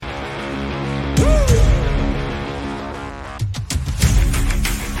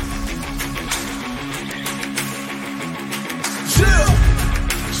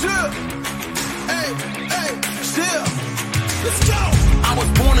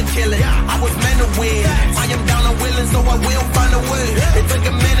kill it. I was meant to win. I am down and willing, so I will find a way. It took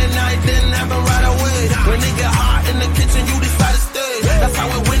a minute, now it didn't happen right away. When it get hot in the kitchen, you decide to stay. That's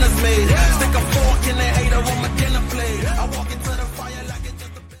how it winners made. Stick a fork in the hater on my dinner plate. I walk into the fire like it's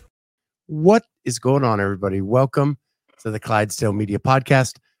just a bit. What is going on, everybody? Welcome to the Clydesdale Media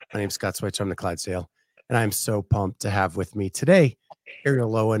Podcast. My name is Scott Switch. I'm the Clydesdale, and I'm so pumped to have with me today Arielle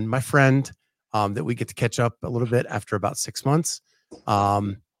Loewen, my friend, that we get to catch up a little bit after about 6 months.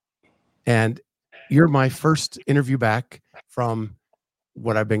 And you're my first interview back from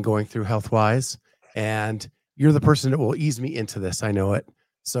what I've been going through health-wise, and you're the person that will ease me into this. I know it.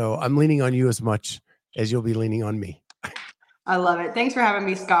 So I'm leaning on you as much as you'll be leaning on me. I love it. Thanks for having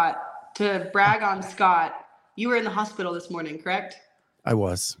me, Scott. To brag on Scott, you were in the hospital this morning, correct? I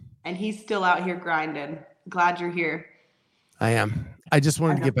was. And he's still out here grinding. Glad you're here. I am. I just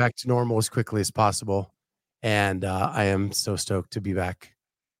wanted to get back to normal as quickly as possible. And I am so stoked to be back.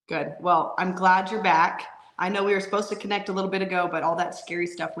 Good. Well, I'm glad you're back. I know we were supposed to connect a little bit ago, but all that scary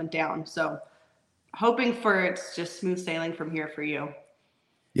stuff went down. So hoping for it's just smooth sailing from here for you.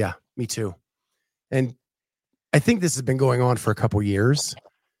 Yeah, me too. And I think this has been going on for a couple years.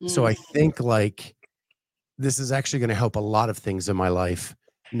 So I think like this is actually going to help a lot of things in my life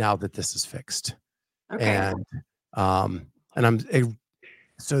now that this is fixed. Okay. And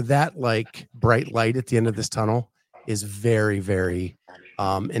so that like bright light at the end of this tunnel is very, very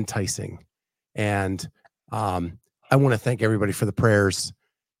enticing. And I want to thank everybody for the prayers.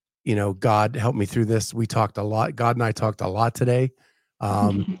 You know, God helped me through this. We talked a lot. God and I talked a lot today.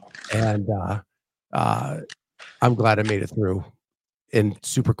 And I'm glad I made it through and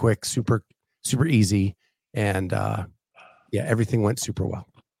super quick, super easy. And yeah, everything went super well.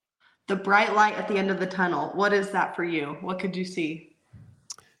 The bright light at the end of the tunnel. What is that for you? What could you see?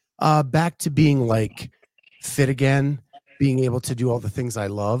 Back to being like fit again, being able to do all the things I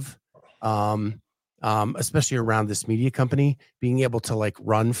love, especially around this media company, being able to like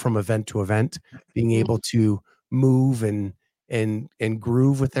run from event to event, being able to move and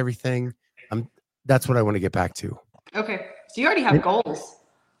groove with everything. That's what I want to get back to. Okay. So you already have goals.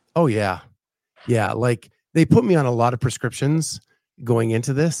 Oh yeah. Yeah. Like they put me on a lot of prescriptions going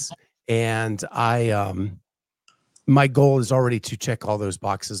into this. And my goal is already to check all those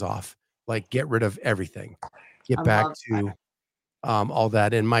boxes off, like get rid of everything, get back to all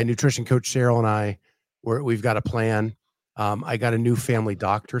that. And my nutrition coach, Cheryl, and we've got a plan. I got a new family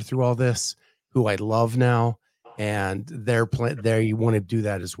doctor through all this who I love now. And their plan there, you want to do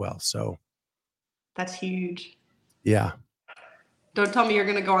that as well. So that's huge. Yeah. Don't tell me you're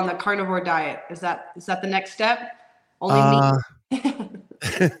going to go on the carnivore diet. Is that the next step? Only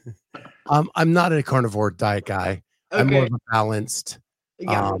meat. I'm not a carnivore diet guy. Okay. I'm more of a balanced.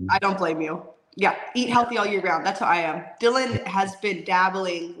 Yeah, I don't blame you. Yeah, eat healthy all year round. That's how I am. Dylan has been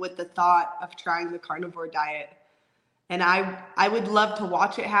dabbling with the thought of trying the carnivore diet. And I would love to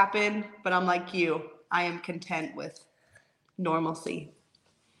watch it happen, but I'm like you. I am content with normalcy.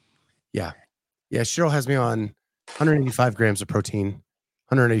 Yeah. Yeah, Cheryl has me on 185 grams of protein,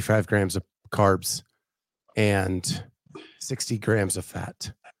 185 grams of carbs, and 60 grams of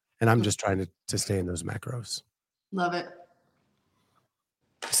fat. And I'm just trying to stay in those macros. Love it.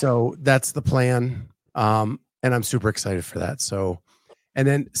 So that's the plan. And I'm super excited for that. So, and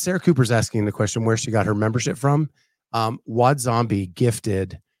then Sarah Cooper's asking the question where she got her membership from. Wad Zombie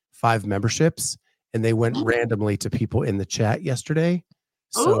gifted 5 memberships and they went randomly to people in the chat yesterday.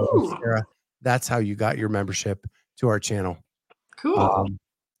 So Sarah, that's how you got your membership to our channel. Cool.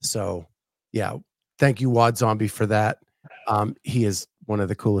 So yeah, thank you, Wad Zombie, for that. He is one of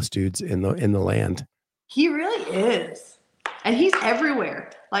the coolest dudes in the land. He really is. And he's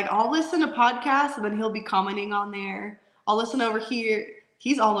everywhere. Like I'll listen to podcasts and then he'll be commenting on there. I'll listen over here.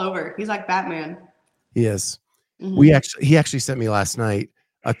 He's all over. He's like Batman. He is. Mm-hmm. He actually sent me last night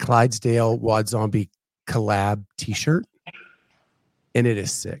a Clydesdale Wad Zombie collab t-shirt. And it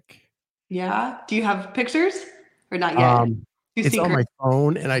is sick. Yeah. Do you have pictures or not yet? It's on my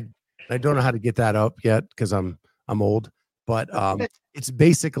phone and I don't know how to get that up yet because I'm old, but it's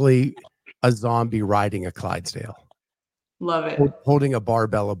basically a zombie riding a Clydesdale. Love it. Holding a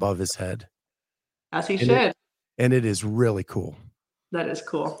barbell above his head. As he should. And it is really cool. That is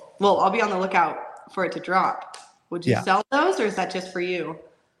cool. Well, I'll be on the lookout for it to drop. Would you sell those or is that just for you?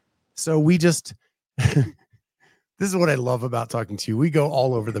 So we just, this is what I love about talking to you. We go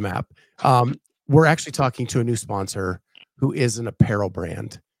all over the map. We're actually talking to a new sponsor who is an apparel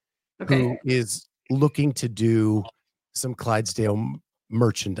brand who is looking to do some Clydesdale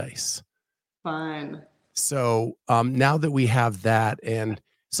merchandise. Fun. So now that we have that and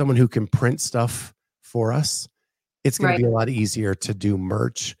someone who can print stuff for us, it's going to be a lot easier to do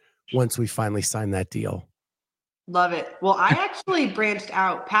merch once we finally sign that deal. Love it. Well, I actually branched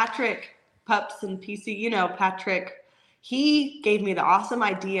out. Patrick Pups and PC, Patrick, he gave me the awesome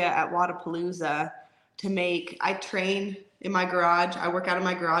idea at Wadapalooza I train in my garage. I work out in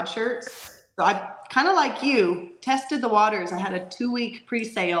my garage shirts. So I kind of like you, tested the waters. I had a 2-week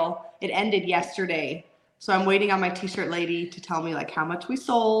pre-sale. It ended yesterday. So I'm waiting on my t-shirt lady to tell me like how much we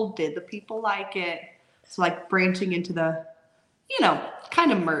sold. Did the people like it? So like branching into the,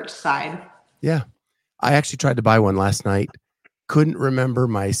 kind of merch side. Yeah. I actually tried to buy one last night. Couldn't remember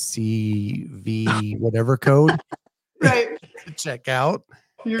my CV whatever code right to check out.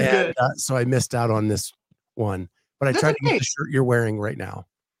 You're good. So I missed out on this one. But I tried to get the shirt you're wearing right now.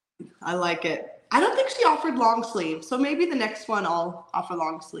 I like it. I don't think she offered long sleeve. So maybe the next one I'll offer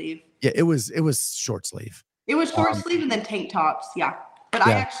long sleeve. Yeah, it was short sleeve. It was short sleeve and then tank tops. Yeah. But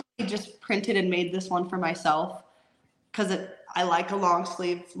I actually just printed and made this one for myself because I like a long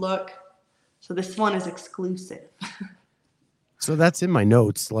sleeve look. So this one is exclusive. So that's in my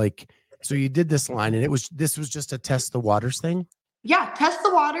notes. Like, so you did this line and this was just a test the waters thing? Yeah, test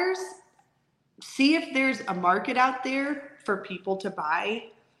the waters. See if there's a market out there for people to buy.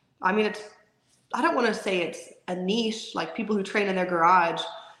 I mean, I don't want to say it's a niche, like people who train in their garage,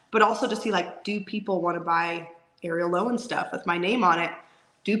 but also to see like, do people want to buy Arielle Loewen stuff with my name on it?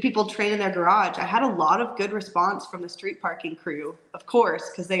 Do people train in their garage? I had a lot of good response from the street parking crew, of course,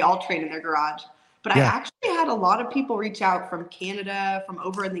 because they all train in their garage. But I actually had a lot of people reach out from Canada, from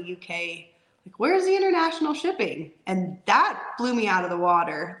over in the UK, like, where's the international shipping? And that blew me out of the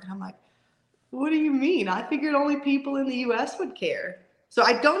water. And I'm like, what do you mean? I figured only people in the US would care. So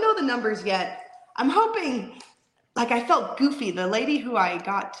I don't know the numbers yet. I'm hoping, like I felt goofy. The lady who I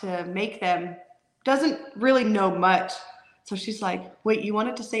got to make them doesn't really know much. So she's like, wait, you want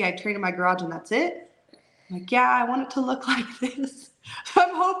it to say I train in my garage and that's it? I'm like, yeah, I want it to look like this. So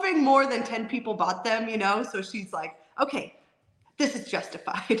I'm hoping more than 10 people bought them, So she's like, okay, this is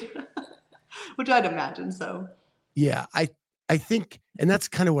justified, which I'd imagine so. Yeah, I think, and that's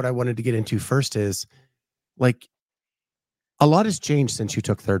kind of what I wanted to get into first is like a lot has changed since you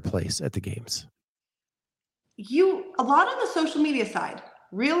took third place at the games. A lot on the social media side.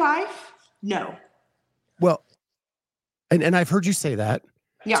 Real life, no. Well, and I've heard you say that.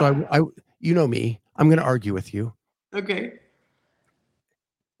 Yeah. So I you know me, I'm going to argue with you. Okay.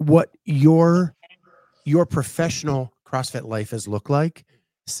 What your professional CrossFit life has looked like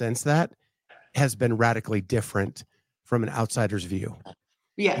since that has been radically different from an outsider's view.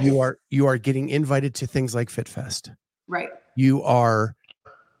 Yes. You are getting invited to things like FitFest. Right. You are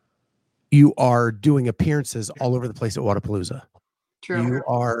doing appearances all over the place at Wadapalooza. True.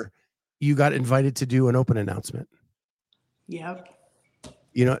 You got invited to do an open announcement. Yep.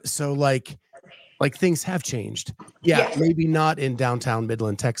 So like things have changed. Yeah, yes. Maybe not in downtown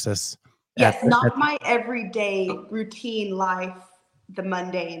Midland, Texas. Yes, not my everyday routine life, the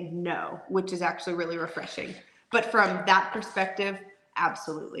mundane, no, which is actually really refreshing. But from that perspective,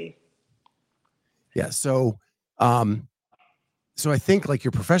 absolutely. Yeah, so I think like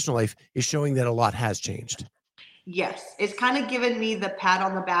your professional life is showing that a lot has changed. Yes, it's kind of given me the pat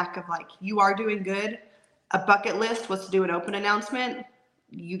on the back of like, you are doing good. A bucket list was to do an open announcement.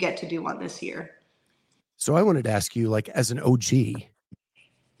 You get to do one this year. So I wanted to ask you, like, as an OG,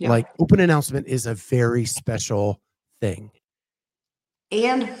 like open announcement is a very special thing.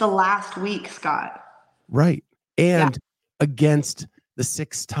 And the last week, Scott. Right. And against the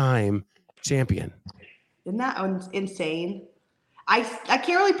 6-time champion. Isn't that insane? I can't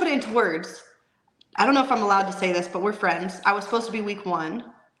really put it into words. I don't know if I'm allowed to say this, but we're friends. I was supposed to be week 1.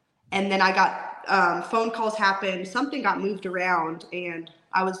 And then I got phone calls happened. Something got moved around. And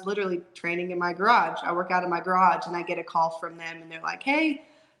I was literally training in my garage. I work out in my garage. And I get a call from them. And they're like, hey,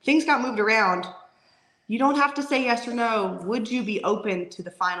 things got moved around. You don't have to say yes or no. Would you be open to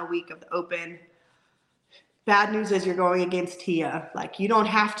the final week of the open? Bad news is you're going against Tia. Like, you don't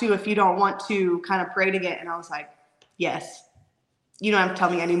have to if you don't want to, kind of parading it. And I was like, yes. You don't have to tell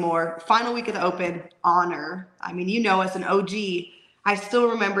me anymore. Final week of the open, honor. I mean, as an OG, I still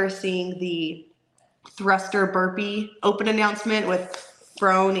remember seeing the thruster burpee open announcement with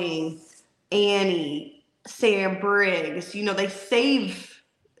Froning, Annie, Sam Briggs. They save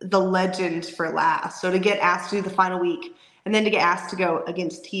the legends for last. So to get asked to do the final week and then to get asked to go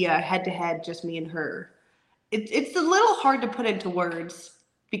against Tia head to head, just me and her. It's a little hard to put into words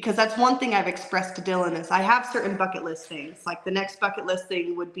because that's one thing I've expressed to Dylan is I have certain bucket list things. Like the next bucket list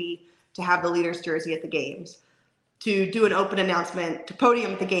thing would be to have the leader's jersey at the games, to do an open announcement, to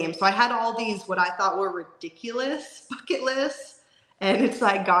podium at the games. So I had all these what I thought were ridiculous bucket lists. And it's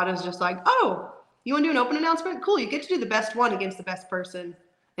like God is just like, oh, you want to do an open announcement? Cool. You get to do the best one against the best person.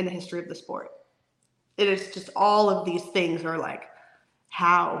 in the history of the sport. It is just all of these things are like,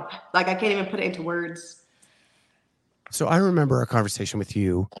 how? Like, I can't even put it into words. So I remember a conversation with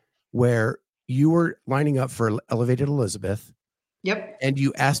you where you were lining up for Elevated Elizabeth. Yep. And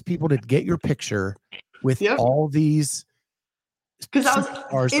you asked people to get your picture with Yep. all these. Because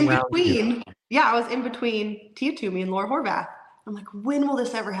I was in between. You. Yeah, I was in between Tia Toomey and Laura Horvath. I'm like, when will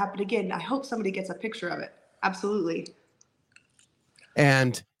this ever happen again? I hope somebody gets a picture of it. Absolutely.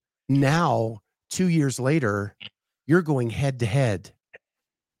 And now, 2 years later, you're going head to head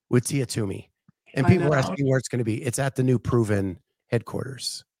with Tia Toomey. And people are asking where it's going to be. It's at the new Proven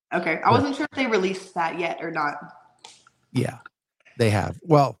headquarters. Okay. I wasn't sure if they released that yet or not. Yeah, they have.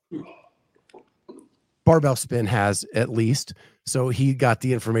 Well, Barbell Spin has at least. So he got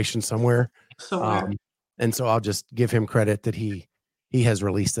the information somewhere. And so I'll just give him credit that he has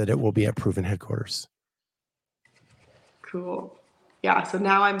released that it will be at Proven headquarters. Cool. Yeah, so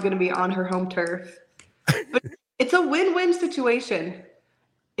now I'm going to be on her home turf. But it's a win-win situation.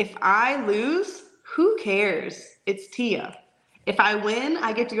 If I lose, who cares? It's Tia. If I win,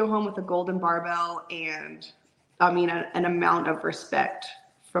 I get to go home with a golden barbell and, I mean, an amount of respect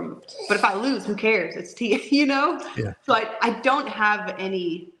from. But if I lose, who cares? It's Tia, you know? Yeah. So I don't have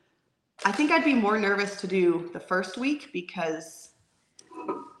any. I think I'd be more nervous to do the first week because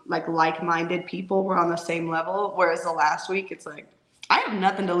like-minded people were on the same level, whereas the last week it's like, I have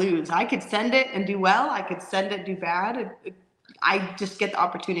nothing to lose. I could send it and do well. I could send it, do bad. I just get the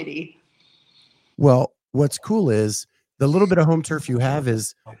opportunity. Well, what's cool is the little bit of home turf you have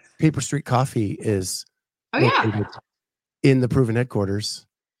is Paper Street Coffee is in the Proven headquarters.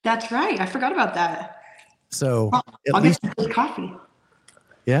 That's right. I forgot about that. So I'll get some coffee.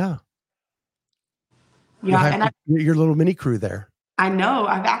 Yeah. Yeah, and your little mini crew there. I know.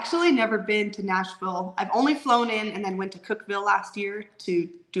 I've actually never been to Nashville. I've only flown in and then went to Cookeville last year to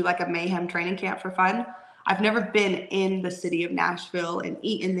do like a mayhem training camp for fun. I've never been in the city of Nashville and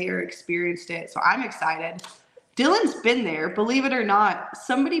eaten there, experienced it. So I'm excited. Dylan's been there, believe it or not.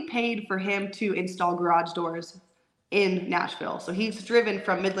 Somebody paid for him to install garage doors in Nashville. So he's driven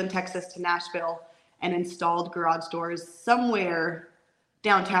from Midland, Texas to Nashville and installed garage doors somewhere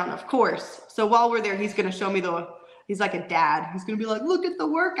downtown, of course. So while we're there, he's going to show me he's like a dad. He's going to be like, look at the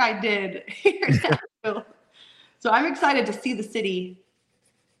work I did here in Nashville. So I'm excited to see the city,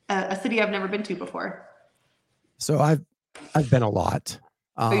 a city I've never been to before. So I've been a lot.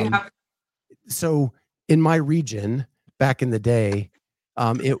 So in my region back in the day,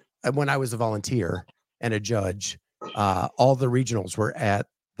 when I was a volunteer and a judge, all the regionals were at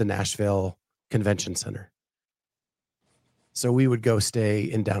the Nashville Convention Center. So we would go stay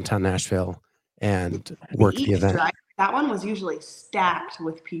in downtown Nashville and work the event. Right? That one was usually stacked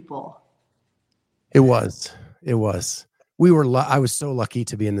with people. It was. I was so lucky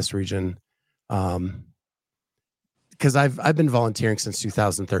to be in this region. Because I've been volunteering since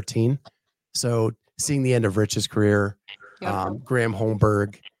 2013. So seeing the end of Rich's career, Graham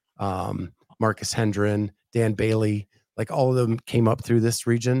Holmberg, Marcus Hendren, Dan Bailey, like all of them came up through this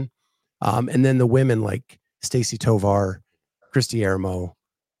region. And then the women like Stacy Tovar, Christy Aramo,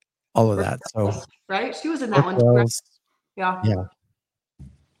 all of that. So right, she was in that one. Yeah.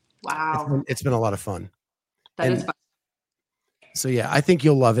 Wow, it's been a lot of fun. That is fun. So yeah, I think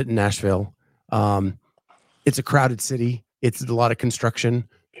you'll love it in Nashville. It's a crowded city. It's a lot of construction,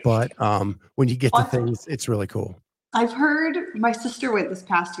 but when you get to things, it's really cool. I've heard my sister went this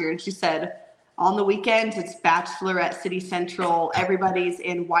past year and she said on the weekends, it's Bachelorette City Central. Everybody's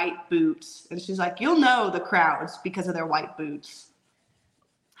in white boots. And she's like, you'll know the crowds because of their white boots.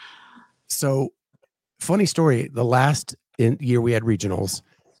 So funny story. The last year we had regionals,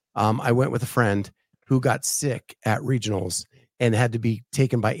 I went with a friend who got sick at regionals and had to be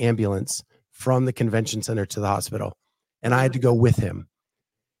taken by ambulance from the convention center to the hospital. And I had to go with him.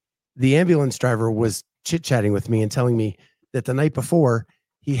 The ambulance driver was chit-chatting with me and telling me that the night before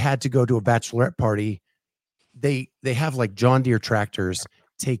he had to go to a bachelorette party. They have like John Deere tractors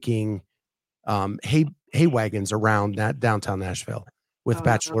taking hay wagons around downtown Nashville with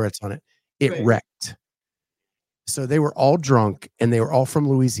bachelorettes on it. It wrecked. So they were all drunk and they were all from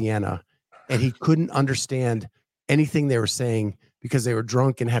Louisiana, and he couldn't understand anything they were saying because they were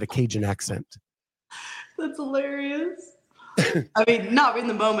drunk and had a Cajun accent. That's hilarious. I mean, not in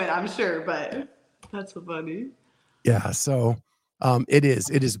the moment, I'm sure, but that's so funny. Yeah. So it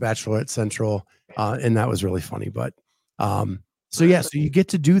is Bachelorette Central. And that was really funny. But so you get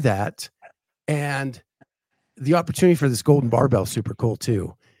to do that. And the opportunity for this golden barbell is super cool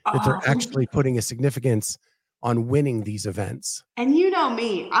too, that they're actually putting a significance on winning these events. And you know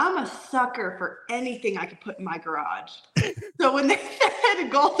me, I'm a sucker for anything I could put in my garage. So when they said a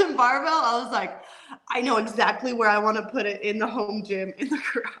golden barbell, I was like, I know exactly where I want to put it in the home gym, in the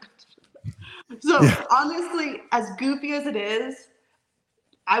garage. So honestly, as goofy as it is,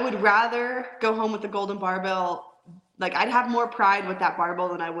 I would rather go home with the golden barbell. Like, I'd have more pride with that barbell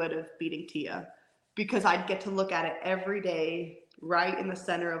than I would of beating Tia, because I'd get to look at it every day right in the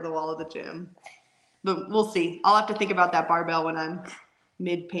center of the wall of the gym. But we'll see. I'll have to think about that barbell when I'm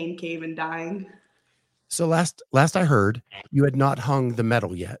mid-pain cave and dying. So last I heard, you had not hung the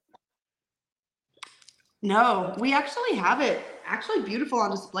medal yet. No, we actually have it actually beautiful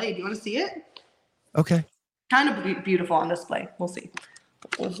on display. Do you want to see it? Okay. Kind of beautiful on display. We'll see.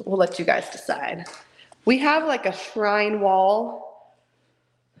 We'll let you guys decide. We have like a shrine wall.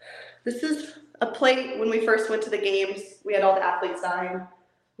 This is a plate when we first went to the games. We had all the athletes sign.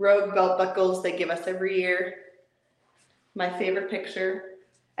 Rogue belt buckles they give us every year. My favorite picture.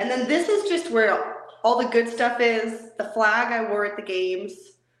 And then this is just where all the good stuff is. The flag I wore at the games.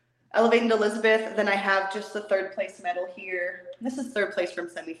 Elevating to Elizabeth. Then I have just the third place medal here. This is third place from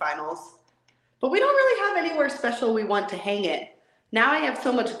semifinals. But we don't really have anywhere special we want to hang it. Now I have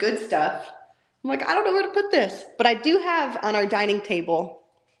so much good stuff. I'm like, I don't know where to put this. But I do have on our dining table,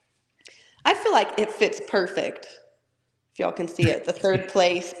 I feel like it fits perfect. If y'all can see it, the third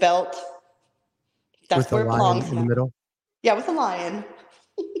place belt. That's with where it belongs. In the middle? Yeah, with a lion.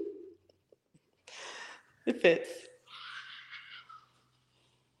 It fits.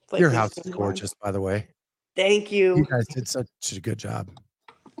 Your house is gorgeous, by the way. Thank you. You guys did such a good job.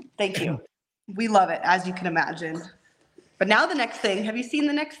 Thank you. We love it, as you can imagine. But now the next thing. Have you seen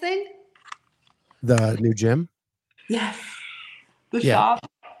the next thing? The new gym? Yes. The shop?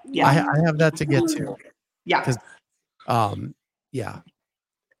 Yeah. I have that to get to. Yeah. Yeah.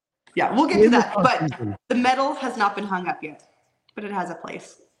 Yeah, we'll get to that. But the medal has not been hung up yet. But it has a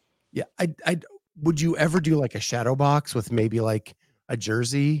place. Yeah. I would you ever do like a shadow box with maybe like a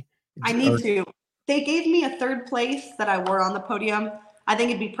jersey? I need to. They gave me a third place that I wore on the podium. I think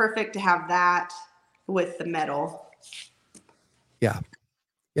it'd be perfect to have that with the medal. Yeah.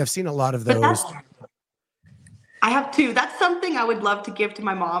 Yeah, I've seen a lot of those. I have two. That's something I would love to give to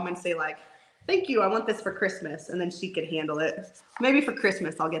my mom and say, like, thank you, I want this for Christmas. And then she could handle it. Maybe for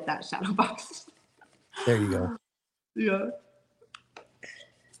Christmas, I'll get that shadow box. There you go. Yeah.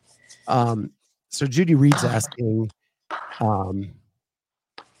 So Judy Reed's asking,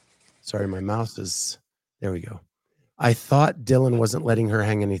 sorry, my mouse is, there we go. I thought Dylan wasn't letting her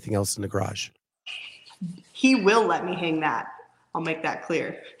hang anything else in the garage. He will let me hang that. I'll make that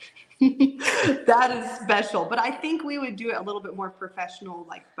clear. That is special. But I think we would do it a little bit more professional,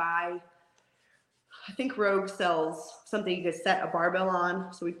 like I think Rogue sells something you could set a barbell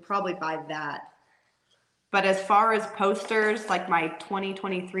on. So we'd probably buy that. But as far as posters, like my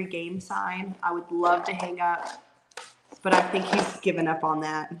 2023 game sign, I would love to hang up. But I think he's given up on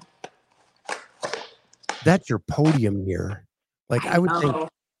that. That's your podium here. Like I would think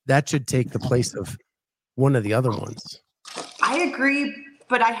that should take the place of one of the other ones. I agree,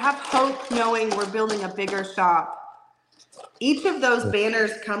 but I have hope knowing we're building a bigger shop. Each of those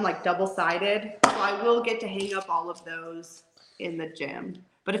banners come like double-sided, so I will get to hang up all of those in the gym.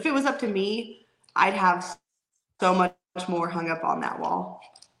 But if it was up to me, I'd have so much more hung up on that wall.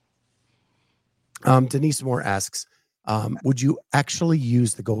 Denise Moore asks, would you actually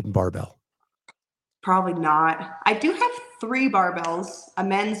use the golden barbell? Probably not. I do have 3 barbells, a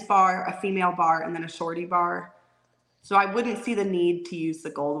men's bar, a female bar, and then a shorty bar. So I wouldn't see the need to use the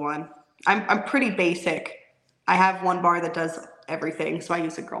gold one. I'm pretty basic. I have one bar that does everything, so I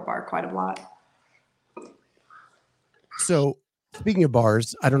use a girl bar quite a lot. So speaking of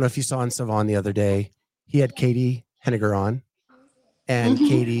bars, I don't know if you saw on Savon the other day, he had Katie Henniger on, and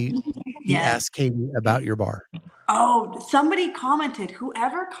Katie, he asked Katie about your bar. Oh, somebody commented.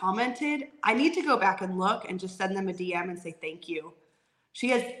 Whoever commented, I need to go back and look and just send them a DM and say thank you. She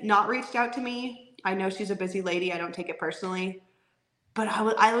has not reached out to me. I know she's a busy lady. I don't take it personally. But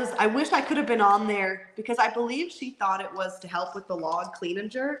I wish I could have been on there because I believe she thought it was to help with the log clean and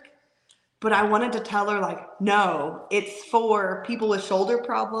jerk. But I wanted to tell her, like, no, it's for people with shoulder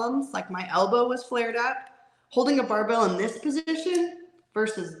problems. Like my elbow was flared up. Holding a barbell in this position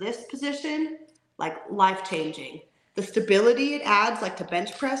versus this position, like life-changing. The stability it adds, like to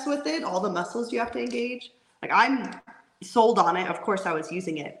bench press with it, all the muscles you have to engage. Like I'm sold on it. Of course I was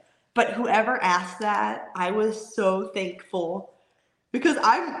using it. But whoever asked that, I was so thankful because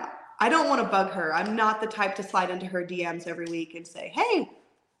I don't want to bug her. I'm not the type to slide into her DMs every week and say, hey,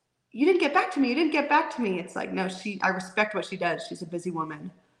 you didn't get back to me. You didn't get back to me. It's like, no, I respect what she does. She's a busy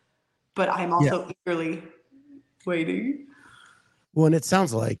woman. But I'm also eagerly waiting. Well, and it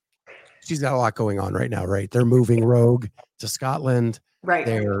sounds like she's got a lot going on right now, right? They're moving Rogue to Scotland. Right.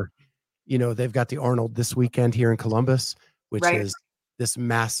 They've got the Arnold this weekend here in Columbus, which Right. is this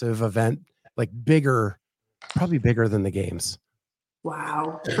massive event, like probably bigger than the games.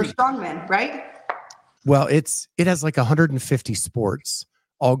 Wow. For strongmen, right? Well, it has like 150 sports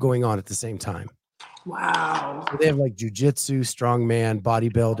all going on at the same time. Wow. So they have like jujitsu, strongman,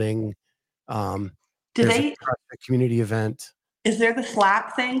 bodybuilding. Do there's they? a CrossFit community event. Is there the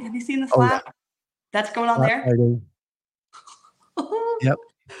slap thing? Have you seen the slap? Yeah. That's going on Slap there? fighting. Yep.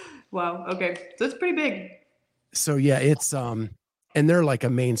 Wow. Okay. So it's pretty big. So yeah, it's and they're like a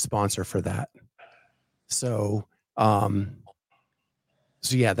main sponsor for that. So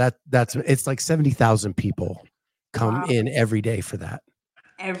yeah, that's it's like 70,000 people come in every day for that.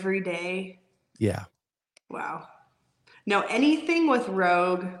 Every day. Yeah. Wow. No, anything with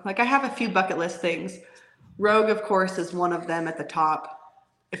Rogue, like I have a few bucket list things. Rogue, of course, is one of them at the top.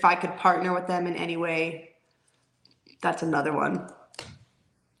 If I could partner with them in any way, that's another one.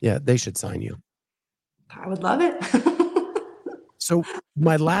 Yeah, they should sign you. I would love it. So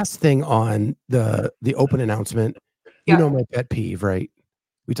my last thing on the open announcement, you know my pet peeve, right?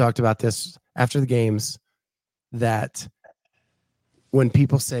 We talked about this after the games, that when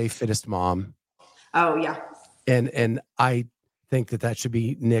people say fittest mom. Oh, yeah. And I think that should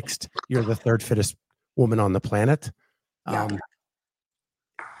be nixed. You're the third fittest woman on the planet.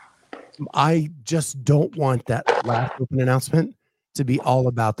 I just don't want that last open announcement to be all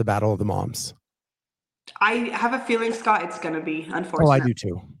about the battle of the moms. I have a feeling, Scott, it's going to be, unfortunately. Oh, I do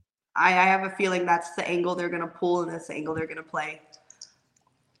too. I have a feeling that's the angle they're going to pull and that's the angle they're going to play.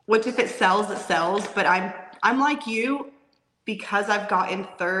 Which if it sells, it sells. But I'm like you, because I've gotten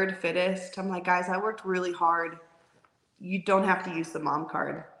third fittest. I'm like, guys, I worked really hard. You don't have to use the mom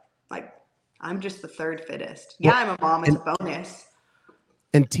card. Like, I'm just the third fittest. Yeah, I'm a mom. It's a bonus.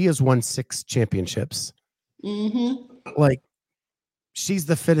 And Tia's won 6 championships. Mm-hmm. Like, she's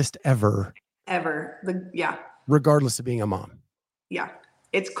the fittest ever. Yeah. Regardless of being a mom. Yeah.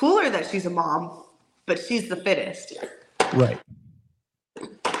 It's cooler that she's a mom, but she's the fittest. Right.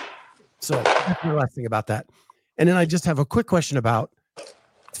 So that's the last thing about that. And then I just have a quick question about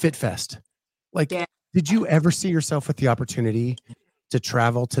Fit Fest. Like, did you ever see yourself with the opportunity to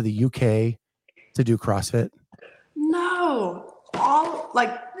travel to the UK to do CrossFit? No.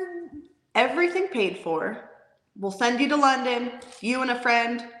 Everything paid for. We'll send you to London, you and a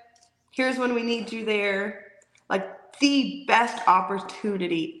friend. Here's when we need you there. Like, the best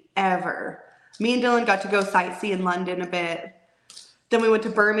opportunity ever. Me and Dylan got to go sightsee in London a bit. Then we went to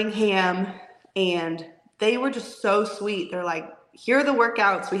Birmingham, and they were just so sweet. They're like, here are the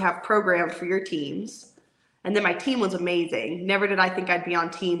workouts we have programmed for your teams. And then my team was amazing. Never did I think I'd be on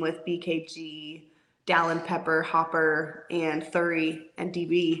team with BKG, Dallin Pepper, Hopper, and Thury, and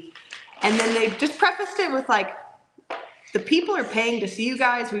DB. And then they just prefaced it with like, the people are paying to see you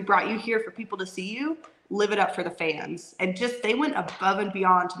guys. We brought you here for people to see you. Live it up for the fans. And just, they went above and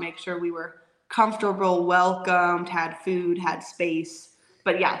beyond to make sure we were comfortable, welcomed, had food, had space.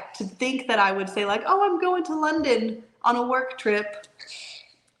 But yeah, to think that I would say like, oh, I'm going to London on a work trip,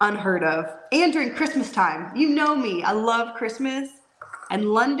 unheard of. And during Christmas time, you know me, I love Christmas,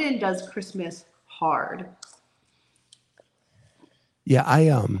 and London does Christmas hard. Yeah, I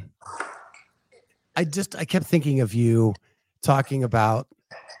kept thinking of you talking about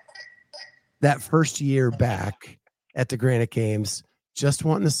that first year back at the Granite Games, just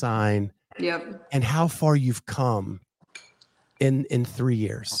wanting to sign. Yep. And how far you've come in 3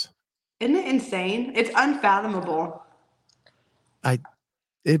 years. Isn't it insane? It's unfathomable.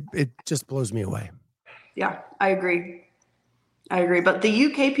 It just blows me away. Yeah, I agree. But the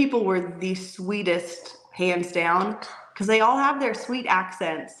UK people were the sweetest, hands down, because they all have their sweet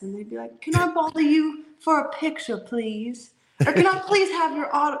accents. And they'd be like, can I bother you for a picture, please? Or can I please have your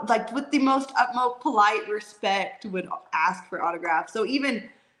like with the most utmost polite respect would ask for autographs. So even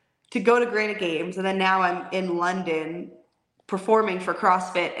to go to Granite Games, and then now I'm in London performing for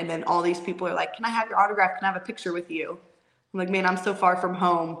CrossFit, and then all these people are like, can I have your autograph? Can I have a picture with you? I'm like, man, I'm so far from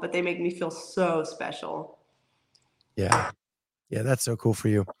home, but they make me feel so special. Yeah. Yeah, that's so cool for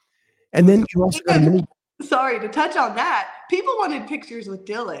you. And then you also got sorry, to touch on that, people wanted pictures with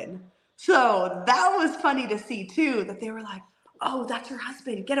Dylan. So that was funny to see too, that they were like, oh, that's your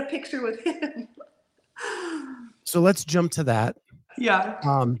husband. Get a picture with him. So let's jump to that. Yeah.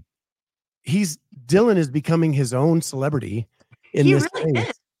 Dylan is becoming his own celebrity in this really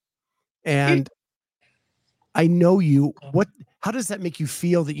space. And I know you. How does that make you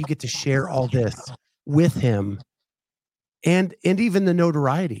feel that you get to share all this with him and even the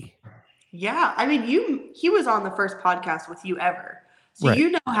notoriety? Yeah. I mean, he was on the first podcast with you ever. So Right.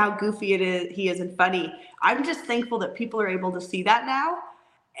 you know how goofy he is and funny. I'm just thankful that people are able to see that now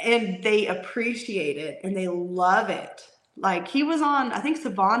and they appreciate it and they love it. Like he was on, I think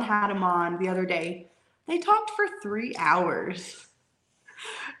Savon had him on the other day. They talked for 3 hours.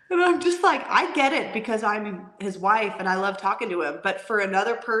 And I'm just like, I get it because I'm his wife and I love talking to him. But for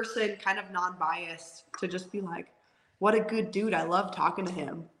another person, kind of non-biased, to just be like, what a good dude. I love talking to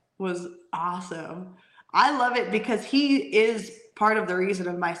him was awesome. I love it because he is part of the reason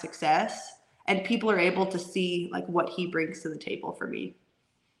of my success. And people are able to see like what he brings to the table for me.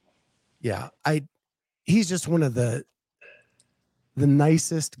 Yeah. He's just one of the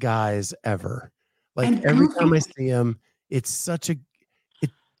nicest guys ever. Like And every goofy. time I see him, it's such a,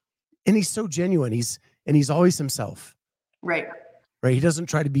 and he's so genuine. He's always himself. Right. Right. He doesn't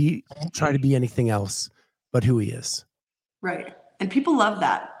try to be anything else but who he is. Right. And people love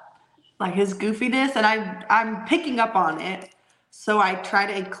that. Like his goofiness, and I'm picking up on it. So I try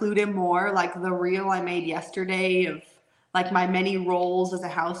to include him more, like the reel I made yesterday of like my many roles as a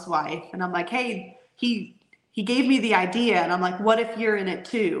housewife. And I'm like, hey, he gave me the idea, and I'm like, what if you're in it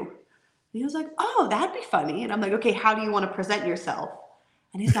too? And he was like, oh, that'd be funny. And I'm like, okay, how do you want to present yourself?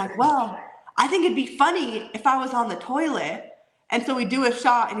 And he's like, well, I think it'd be funny if I was on the toilet. And so we do a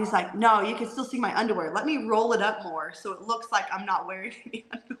shot, and he's like, no, you can still see my underwear. Let me roll it up more so it looks like I'm not wearing any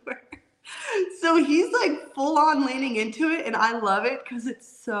underwear. So he's like full on leaning into it, and I love it because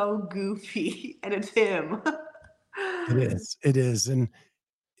it's so goofy and it's him. It is. And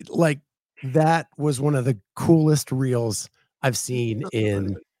like that was one of the coolest reels I've seen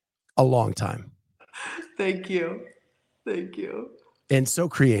in a long time. Thank you. Thank you. And so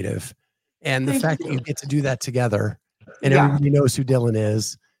creative. And the Thank fact you. that you get to do that together and Yeah. everybody knows who Dylan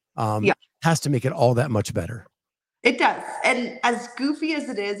is, Yeah. has to make it all that much better. It does. And as goofy as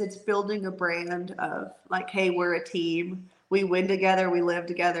it is, it's building a brand of like, hey, we're a team. We win together. We live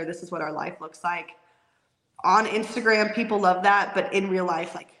together. This is what our life looks like. On Instagram, people love that. But in real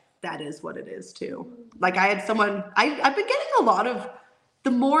life, like that is what it is too. Like I had someone, I've been getting a lot of, the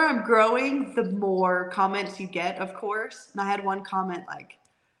more I'm growing, the more comments you get, of course. And I had one comment like,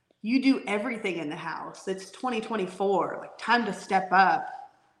 you do everything in the house. It's 2024. Like time to step up.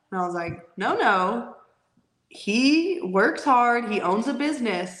 And I was like, no. He works hard. He owns a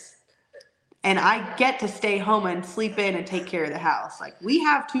business. And I get to stay home and sleep in and take care of the house. Like we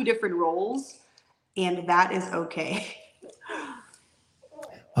have 2 different roles, and that is okay.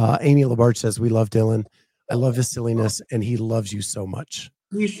 Amy Labarge says, we love Dylan. I love his silliness, and he loves you so much.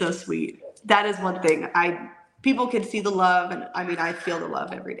 He's so sweet. That is one thing. People can see the love, and I mean, I feel the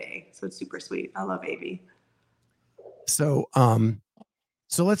love every day. So it's super sweet. I love Amy. So,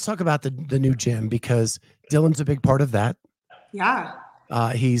 so let's talk about the new gym, because Dylan's a big part of that. Yeah.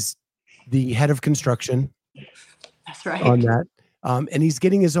 He's the head of construction. That's right. On that. And he's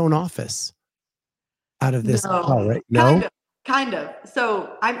getting his own office out of this. No. Oh, right. No. Kind of.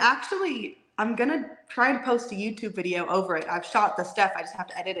 So I'm going to try and post a YouTube video over it. I've shot the stuff. I just have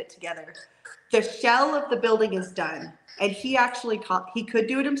to edit it together. The shell of the building is done. And he could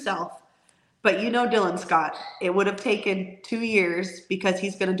do it himself. But you know Dylan Scott, it would have taken 2 years because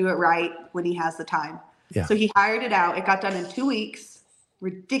he's going to do it right when he has the time. Yeah. So he hired it out. It got done in 2 weeks,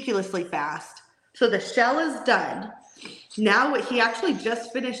 ridiculously fast. So the shell is done. Now what he actually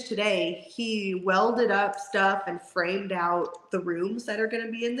just finished today, he welded up stuff and framed out the rooms that are going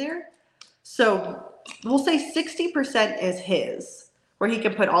to be in there. So we'll say 60% is his, where he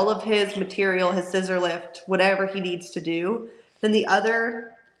can put all of his material, his scissor lift, whatever he needs to do. Then the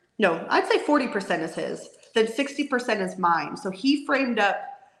other, no, I'd say 40% is his. Then 60% is mine. So he framed up,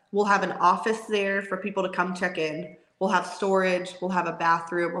 we'll have an office there for people to come check in. We'll have storage. We'll have a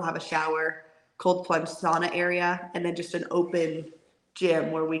bathroom. We'll have a shower, cold plunge sauna area, and then just an open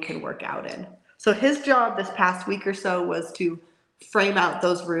gym where we can work out in. So his job this past week or so was to frame out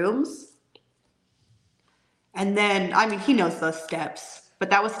those rooms. And then, I mean, he knows those steps, but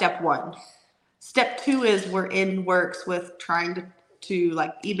that was step 1. Step 2 is we're in works with trying to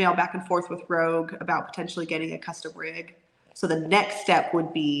like email back and forth with Rogue about potentially getting a custom rig. So the next step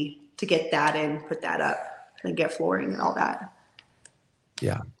would be to get that in, put that up, and get flooring and all that.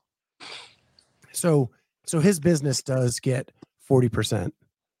 Yeah. So his business does get 40%.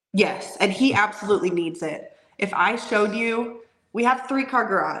 Yes, and he absolutely needs it. If I showed you, we have 3-car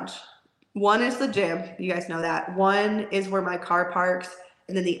garage. One is the gym. You guys know that. One is where my car parks.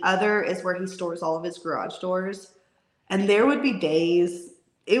 And then the other is where he stores all of his garage doors. And there would be days,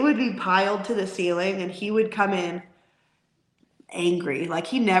 it would be piled to the ceiling, and he would come in angry. Like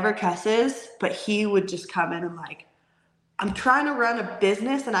he never cusses, but he would just come in and like, I'm trying to run a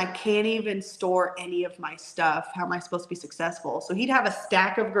business and I can't even store any of my stuff. How am I supposed to be successful? So he'd have a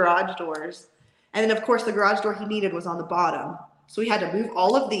stack of garage doors. And then, of course, the garage door he needed was on the bottom. So we had to move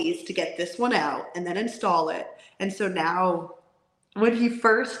all of these to get this one out and then install it. And so now, when he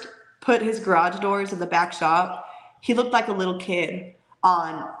first put his garage doors in the back shop, he looked like a little kid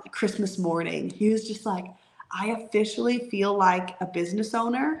on Christmas morning. He was just like, I officially feel like a business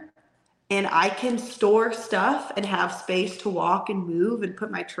owner. And I can store stuff and have space to walk and move and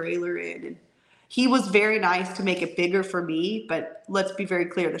put my trailer in. And he was very nice to make it bigger for me, but let's be very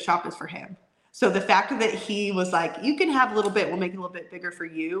clear, the shop is for him. So the fact that he was like, you can have a little bit, we'll make it a little bit bigger for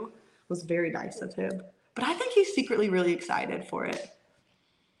you, was very nice of him. But I think he's secretly really excited for it.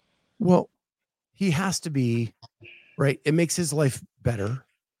 Well, he has to be, right? It makes his life better.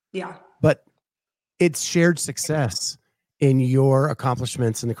 Yeah. But it's shared success in your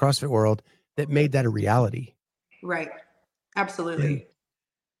accomplishments in the CrossFit world that made that a reality. Right. Absolutely.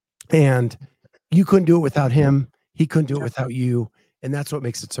 And you couldn't do it without him. He couldn't do it without you. And that's what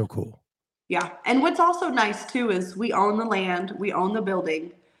makes it so cool. Yeah. And what's also nice too is we own the land, we own the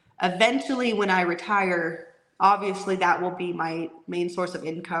building. Eventually, when I retire, obviously that will be my main source of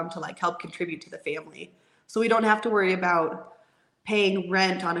income to like help contribute to the family. So we don't have to worry about paying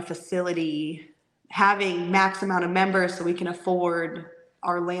rent on a facility, having max amount of members so we can afford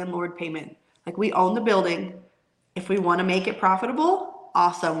our landlord payment. Like we own the building. If we want to make it profitable,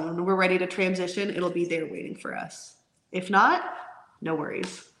 awesome. When we're ready to transition, it'll be there waiting for us. If not, no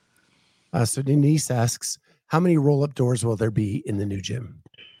worries. So Denise asks, how many roll-up doors will there be in the new gym?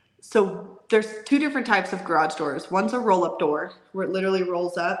 So there's two different types of garage doors. One's a roll-up door where it literally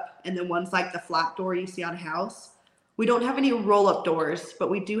rolls up, and then one's like the flat door you see on a house. We don't have any roll-up doors, but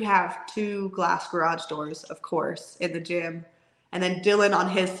we do have 2 glass garage doors, of course, in the gym. And then Dylan on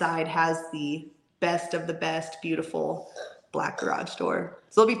his side has the best of the best, beautiful black garage door.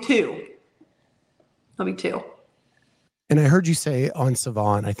 So there'll be 2. There'll be 2. And I heard you say on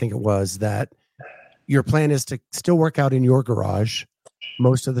Savon, I think it was, that your plan is to still work out in your garage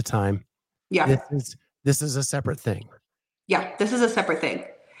most of the time. Yeah. This is a separate thing. Yeah, this is a separate thing.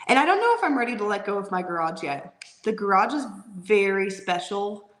 And I don't know if I'm ready to let go of my garage yet. The garage is very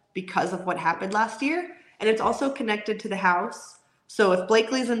special because of what happened last year. And it's also connected to the house. So if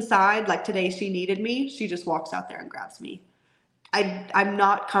Blakely's inside, like today she needed me, she just walks out there and grabs me. I'm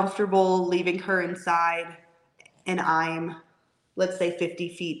not comfortable leaving her inside and I'm, let's say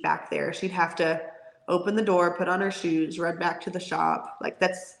 50 feet back there. She'd have to open the door, put on her shoes, run back to the shop. Like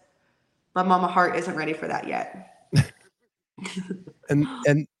my mama heart isn't ready for that yet. and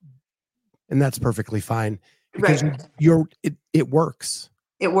that's perfectly fine because right. It works.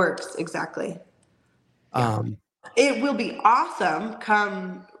 It works. Exactly. It will be awesome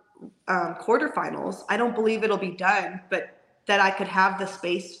come quarterfinals. I don't believe it'll be done, but that I could have the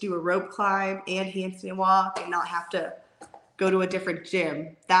space to do a rope climb and handstand walk and not have to go to a different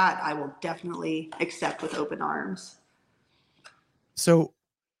gym. That I will definitely accept with open arms. So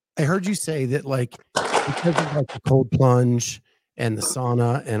I heard you say that like because of like the cold plunge and the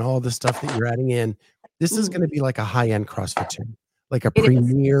sauna and all the stuff that you're adding in, this is going to be like a high-end CrossFit gym, like a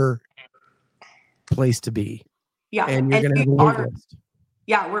premier place to be. Yeah. And you're going to have a wait list.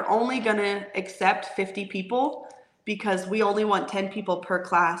 Yeah, we're only going to accept 50 people because we only want 10 people per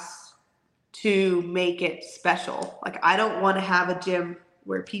class to make it special. Like I don't want to have a gym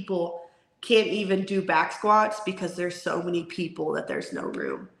where people can't even do back squats because there's so many people that there's no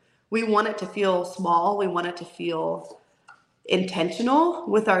room. We want it to feel small. We want it to feel intentional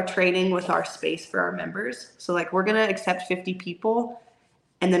with our training, with our space for our members. So like we're going to accept 50 people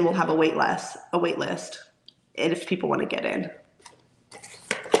and then we'll have a wait list. And if people want to get in.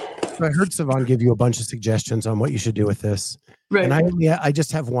 So I heard Savon give you a bunch of suggestions on what you should do with this. Right. And I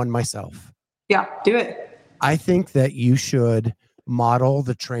just have one myself. Yeah, do it. I think that you should model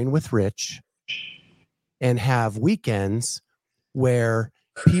the Train with Rich and have weekends where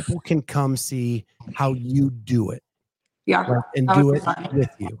people can come see how you do it. Yeah. Right? And do it with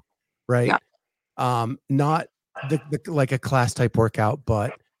you. Right. Yeah. Not the like a class type workout,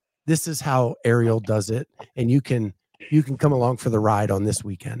 but this is how Arielle does it. And you can come along for the ride on this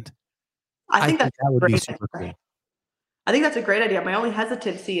weekend. I think that would be super cool. I think that's a great idea. My only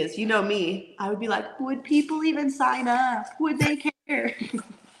hesitancy is, you know me, I would be like, would people even sign up? Would they care?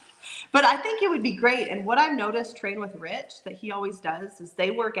 But I think it would be great. And what I've noticed Train with Rich that he always does is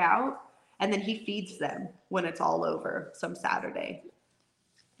they work out and then he feeds them when it's all over some Saturday.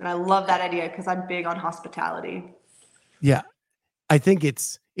 And I love that idea because I'm big on hospitality. Yeah. I think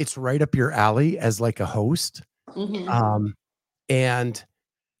it's right up your alley as like a host. Mm-hmm. And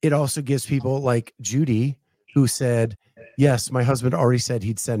it also gives people like Judy, who said, yes, my husband already said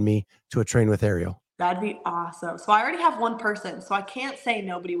he'd send me to a train with Arielle. That'd be awesome. So I already have one person, so I can't say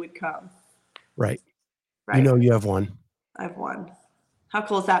nobody would come. Right. Right. You have one. I have one. How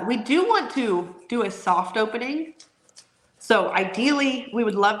cool is that? We do want to do a soft opening. So ideally, we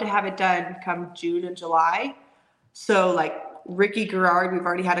would love to have it done come June and July. So like Ricky Garrard, we've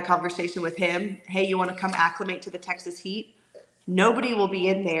already had a conversation with him. Hey, you want to come acclimate to the Texas heat? Nobody will be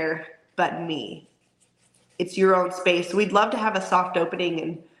in there but me. It's your own space. We'd love to have a soft opening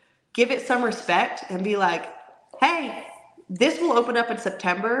and give it some respect and be like, hey, this will open up in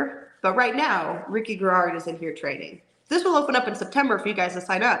September, but right now, Ricky Garrard is in here training. This will open up in September for you guys to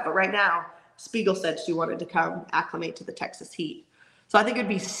sign up, but right now, Spiegel said she wanted to come acclimate to the Texas heat. So I think it'd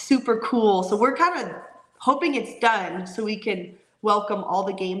be super cool. So we're kind of hoping it's done so we can welcome all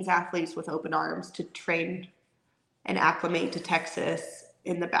the games athletes with open arms to train and acclimate to Texas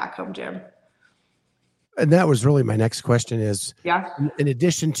in the back home gym. And that was really my next question is, in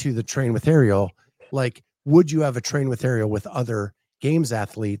addition to the train with Arielle, like, would you have a train with Arielle with other games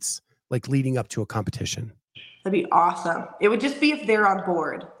athletes, like leading up to a competition? That'd be awesome. It would just be if they're on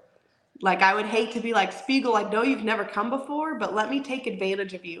board. Like, I would hate to be like, Spiegel, I know you've never come before, but let me take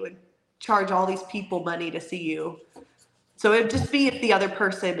advantage of you and charge all these people money to see you. So it'd just be if the other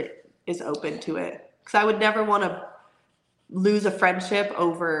person is open to it. Because I would never want to lose a friendship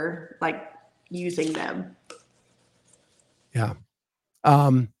over, like, using them. Yeah.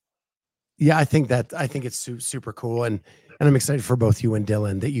 Yeah, I think it's super cool. And I'm excited for both you and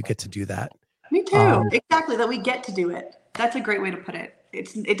Dylan that you get to do that. Me too. Exactly. That we get to do it. That's a great way to put it.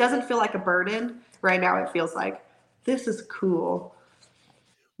 It doesn't feel like a burden. Right now it feels like this is cool.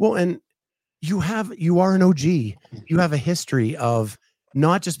 Well, and you are an OG. You have a history of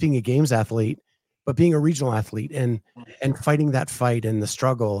not just being a games athlete, but being a regional athlete and fighting that fight and the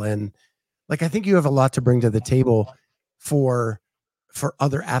struggle. And like, I think you have a lot to bring to the table for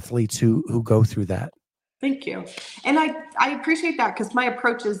other athletes who go through that. Thank you. And I appreciate that because my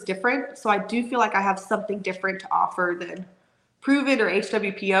approach is different. So I do feel like I have something different to offer than Prove It or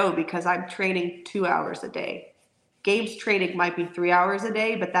HWPO because I'm training 2 hours a day. Games training might be 3 hours a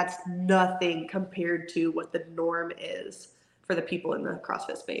day, but that's nothing compared to what the norm is for the people in the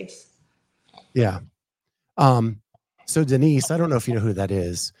CrossFit space. Yeah. So Denise, I don't know if you know who that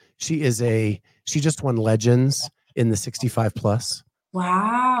is. She just won Legends in the 65 plus.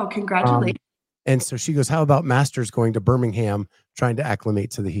 Wow. Congratulations. And so she goes, how about Masters going to Birmingham, trying to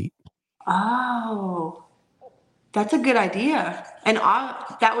acclimate to the heat? Oh, that's a good idea. And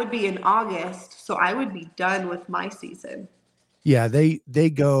that would be in August. So I would be done with my season. Yeah, they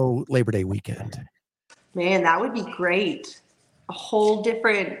go Labor Day weekend. Man, that would be great. A whole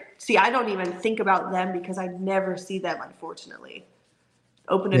different, see, I don't even think about them because I never see them, unfortunately.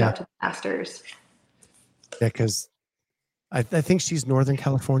 Open it up to the Masters. Yeah, because I think she's Northern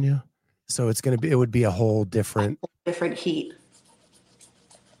California. So it would be a whole different heat.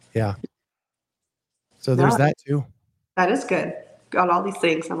 Yeah. So there's that too. That is good. Got all these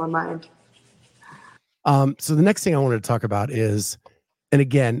things on my mind. So the next thing I wanted to talk about is, and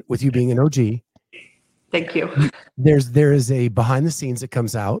again, with you being an OG. Thank you. There is a behind the scenes that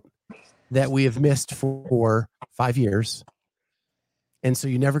comes out that we have missed for 5 years. And so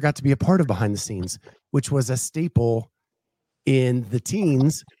you never got to be a part of behind the scenes, which was a staple in the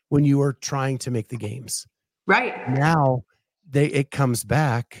teens when you were trying to make the games. Right. Now it comes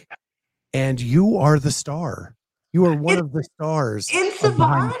back and you are the star. You are one of the stars. In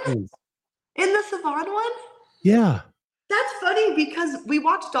Savon? In the Savon one? Yeah. That's funny because we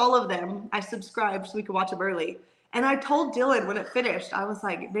watched all of them. I subscribed so we could watch them early. And I told Dylan when it finished, I was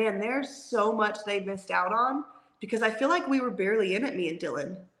like, man, there's so much they missed out on because I feel like we were barely in it, me and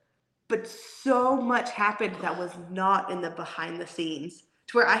Dylan. But so much happened that was not in the behind the scenes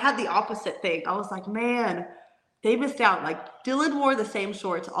to where I had the opposite thing. I was like, man, they missed out. Like Dylan wore the same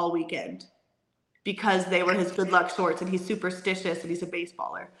shorts all weekend because they were his good luck shorts and he's superstitious and he's a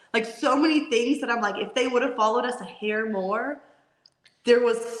baseballer. Like so many things that I'm like, if they would have followed us a hair more, there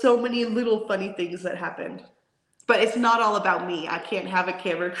was so many little funny things that happened. But it's not all about me. I can't have a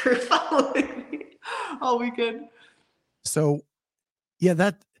camera crew following me all weekend. So yeah,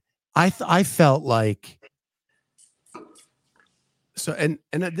 that I felt like, so, and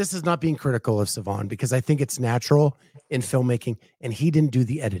this is not being critical of Savon because I think it's natural in filmmaking and he didn't do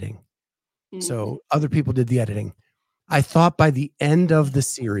the editing. Mm-hmm. So other people did the editing. I thought by the end of the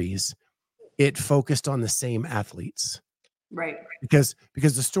series, it focused on the same athletes. Right. Because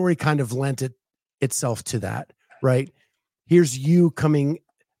the story kind of lent itself to that, right? Here's you coming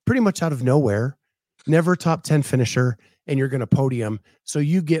pretty much out of nowhere, never top 10 finisher, and you're going to podium. So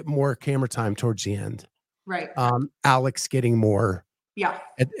you get more camera time towards the end. Right. Alex getting more. Yeah.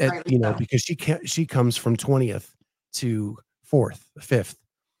 Because she comes from 20th to 4th, 5th.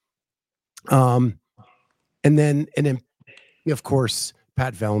 And then of course,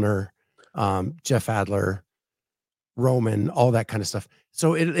 Pat Vellner, Jeff Adler, Roman, all that kind of stuff.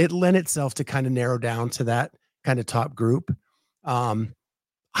 So it lent itself to kind of narrow down to that kind of top group.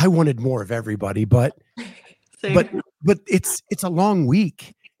 I wanted more of everybody, but it's a long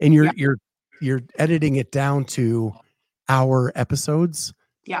week, and you're editing it down to hour episodes.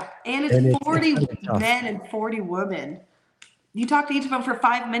 Yeah, and it's 40 men and 40 women. You talk to each of them for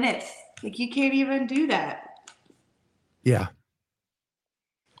 5 minutes. Like, you can't even do that. Yeah.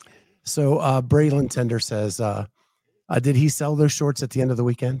 So Braylon Tender says, did he sell those shorts at the end of the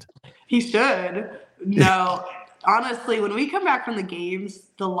weekend? He should. No. Honestly, when we come back from the games,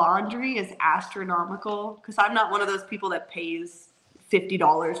 the laundry is astronomical, because I'm not one of those people that pays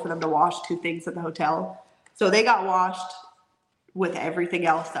 $50 for them to wash 2 things at the hotel. So they got washed with everything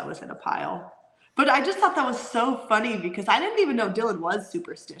else that was in a pile. But I just thought that was so funny, because I didn't even know Dylan was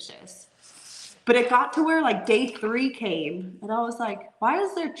superstitious. But it got to where, like, day 3 came, and I was like, why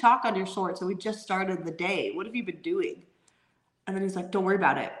is there chalk on your shorts? And we just started the day. What have you been doing? And then he's like, don't worry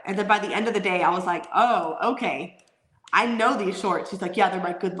about it. And then by the end of the day, I was like, oh, okay. I know these shorts. He's like, yeah, they're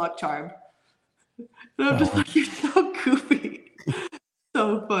my good luck charm. And I'm just like, you're so goofy.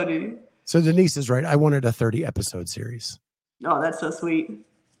 So funny. So Denise is right. I wanted a 30 episode series. Oh, that's so sweet.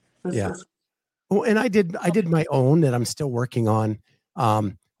 So sweet. Oh, and I did my own that I'm still working on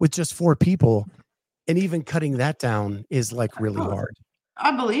with just 4 people. And even cutting that down is like really hard.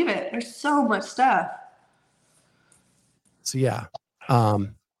 I believe it. There's so much stuff. So yeah.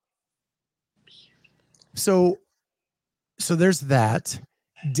 So there's that.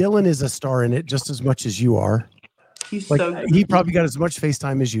 Dylan is a star in it just as much as you are. He's like, so good. He probably got as much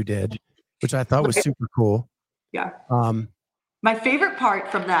FaceTime as you did, which I thought was super cool. Yeah. My favorite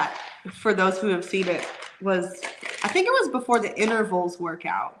part from that, for those who have seen it, was, I think it was before the intervals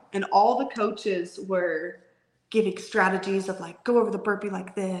workout, and all the coaches were giving strategies of, like, go over the burpee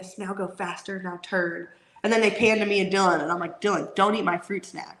like this, now go faster, now turn. And then they panned to me and Dylan, and I'm like, Dylan, don't eat my fruit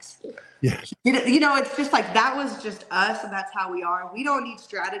snacks. Yeah. You know, it's just like, that was just us, and that's how we are. We don't need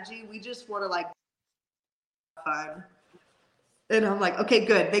strategy. We just want to, like, fun. And I'm like, okay,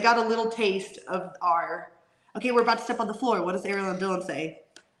 good. They got a little taste of our, okay, we're about to step on the floor. What does Arielle and Dylan say?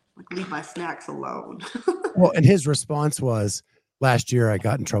 Like, leave my snacks alone. Well, and his response was, last year I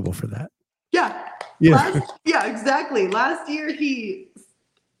got in trouble for that. Yeah. Yeah, exactly. Last year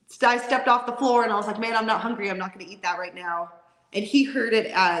I stepped off the floor and I was like, man, I'm not hungry. I'm not going to eat that right now. And he heard it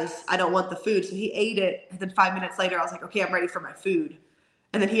as, I don't want the food. So he ate it. And then 5 minutes later, I was like, okay, I'm ready for my food.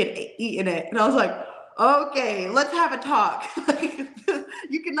 And then he had eaten it. And I was like, okay, let's have a talk.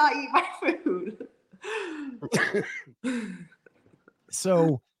 You cannot eat my food.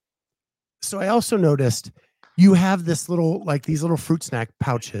 So I also noticed you have this little, like, these little fruit snack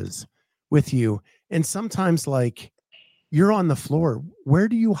pouches with you. And sometimes, like, you're on the floor. Where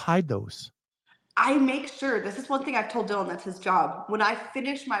do you hide those? I make sure, this is one thing I've told Dylan, that's his job. When I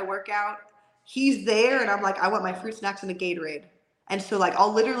finish my workout, he's there and I'm like, I want my fruit snacks and a Gatorade. And so, like,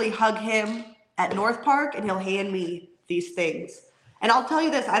 I'll literally hug him at North Park and he'll hand me these things. And I'll tell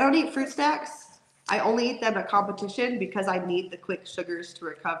you this, I don't eat fruit snacks. I only eat them at competition because I need the quick sugars to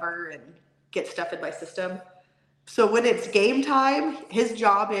recover and get stuff in my system. So when it's game time, his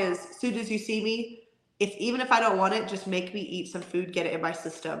job is, as soon as you see me, even if I don't want it, just make me eat some food, get it in my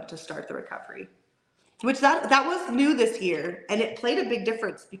system to start the recovery. Which that was new this year, and it played a big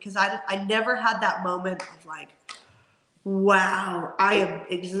difference because I never had that moment of, like, wow, I am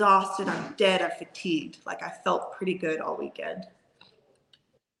exhausted, I'm dead, I'm fatigued. Like, I felt pretty good all weekend.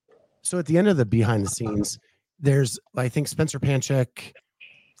 So at the end of the behind the scenes, there's, I think, Spencer Panchek,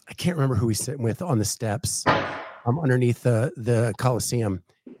 I can't remember who he's sitting with on the steps underneath the Coliseum.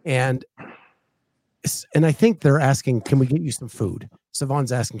 And I think they're asking, can we get you some food?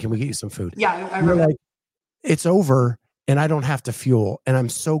 Savon's asking, can we get you some food? Yeah, I remember. Like, it's over and I don't have to fuel. And I'm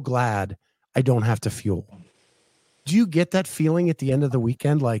so glad I don't have to fuel. Do you get that feeling at the end of the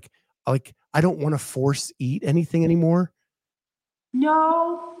weekend? Like I don't want to force eat anything anymore?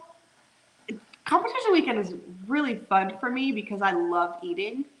 No. Competition weekend is really fun for me because I love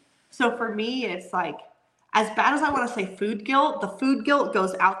eating. So for me, it's like, as bad as I want to say food guilt, the food guilt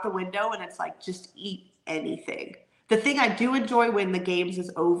goes out the window and it's like, just eat anything. The thing I do enjoy when the games is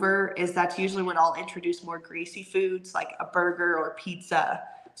over is that's usually when I'll introduce more greasy foods like a burger or pizza.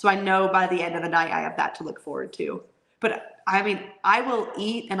 So I know by the end of the night I have that to look forward to. But I mean, I will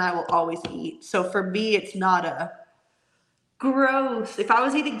eat and I will always eat. So for me, it's not a gross. If I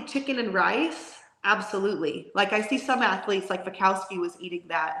was eating chicken and rice, Absolutely. Like I see some athletes like Fikowski was eating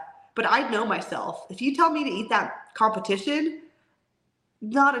that, but I know myself. If you tell me to eat that competition,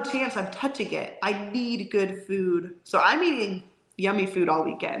 not a chance I'm touching it. I need good food. So I'm eating yummy food all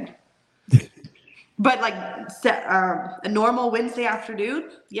weekend. But like a normal Wednesday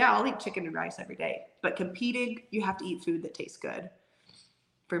afternoon, yeah, I'll eat chicken and rice every day. But competing, you have to eat food that tastes good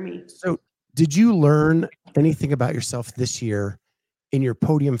for me. So did you learn anything about yourself this year in your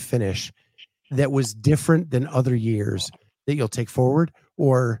podium finish that was different than other years that you'll take forward?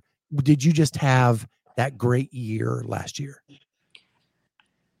 Or did you just have that great year last year?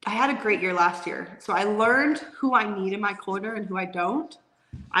 I had a great year last year. So I learned who I need in my corner and who I don't.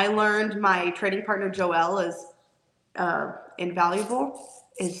 I learned my training partner, Joelle,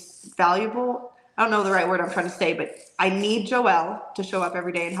 is valuable. I don't know the right word I'm trying to say, but I need Joelle to show up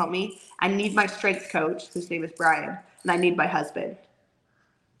every day and help me. I need my strength coach, whose name is Brian, and I need my husband.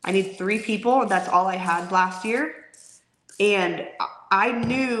 I need 3 people, and that's all I had last year. And I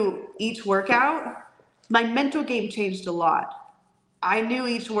knew each workout, my mental game changed a lot. I knew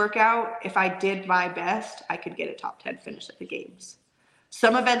each workout, if I did my best, I could get a top 10 finish at the games.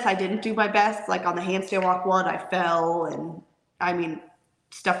 Some events I didn't do my best, like on the handstand walk one, I fell and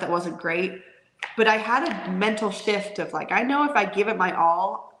stuff that wasn't great. But I had a mental shift of like, I know if I give it my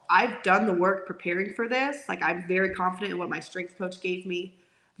all, I've done the work preparing for this. Like I'm very confident in what my strength coach gave me,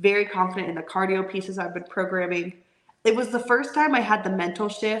 very confident in the cardio pieces I've been programming. It was the first time I had the mental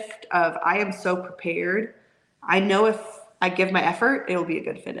shift of I am so prepared. I know if I give my effort, it'll be a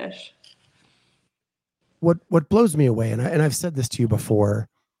good finish. What blows me away, and I've said this to you before,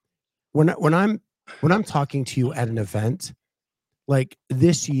 when I'm talking to you at an event, like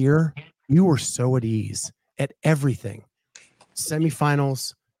this year, you were so at ease at everything,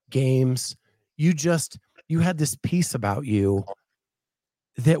 semifinals, games. You had this piece about you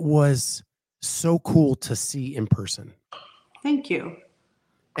that was so cool to see in person. Thank you.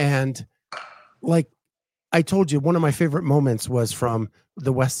 And like I told you, one of my favorite moments was from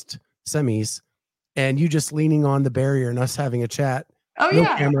the West semis and you just leaning on the barrier and us having a chat. Oh, no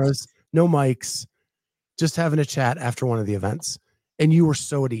yeah. cameras, no mics, just having a chat after one of the events. And you were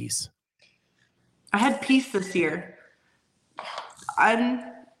so at ease. I had peace this year.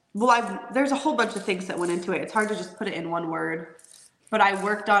 There's a whole bunch of things that went into it. It's hard to just put it in one word. But I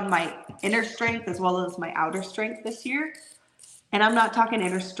worked on my inner strength as well as my outer strength this year. And I'm not talking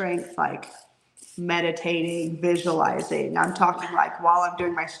inner strength like meditating, visualizing. I'm talking like while I'm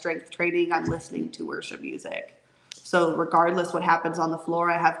doing my strength training, I'm listening to worship music. So regardless what happens on the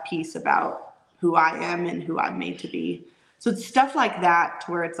floor, I have peace about who I am and who I'm made to be. So it's stuff like that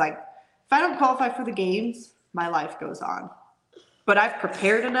to where it's like, if I don't qualify for the games, my life goes on. But I've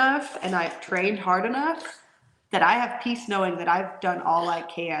prepared enough and I've trained hard enough that I have peace knowing that I've done all I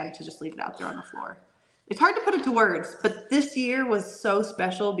can to just leave it out there on the floor. It's hard to put into words, but this year was so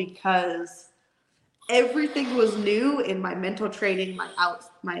special because everything was new in my mental training,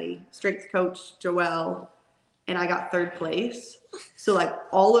 my strength coach, Joelle, and I got 3rd place. So like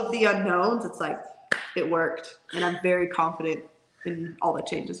all of the unknowns, it's like it worked. And I'm very confident in all the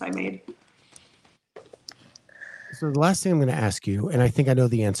changes I made. So the last thing I'm going to ask you, and I think I know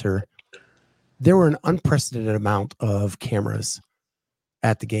the answer, there were an unprecedented amount of cameras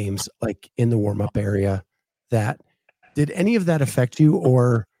at the games, like in the warm-up area. Did any of that affect you,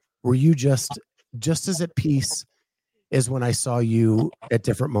 or were you just as at peace as when I saw you at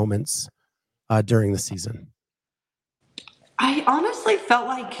different moments during the season? I honestly felt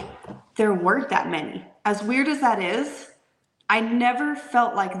like there weren't that many. As weird as that is, I never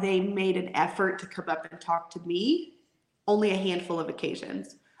felt like they made an effort to come up and talk to me, only a handful of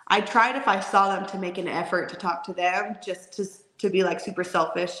occasions. I tried, if I saw them, to make an effort to talk to them, just to be like super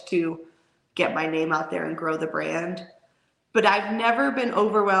selfish to get my name out there and grow the brand. But I've never been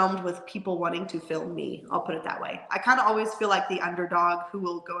overwhelmed with people wanting to film me. I'll put it that way. I kind of always feel like the underdog who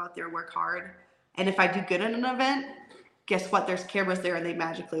will go out there and work hard. And if I do good in an event, guess what? There's cameras there and they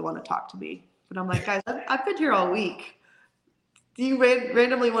magically want to talk to me. But I'm like, guys, I've been here all week. Do you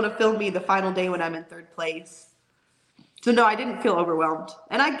randomly want to film me the final day when I'm in 3rd place? So no, I didn't feel overwhelmed.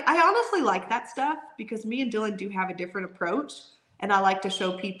 And I honestly like that stuff because me and Dylan do have a different approach. And I like to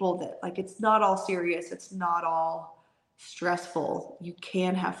show people that like it's not all serious. It's not all stressful. You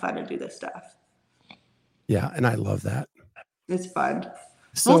can have fun and do this stuff. Yeah, and I love that. It's fun.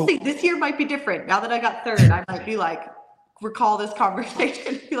 So, we'll see. This year might be different. Now that I got 3rd, I might be like, recall this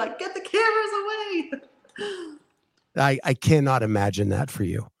conversation. Be like, get the cameras away. I cannot imagine that for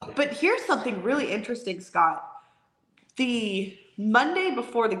you. But here's something really interesting, Scott. The Monday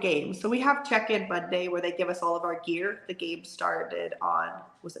before the game, so we have check-in Monday where they give us all of our gear. The game started on,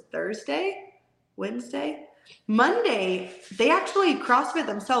 was it Thursday? Wednesday. Monday, they actually, CrossFit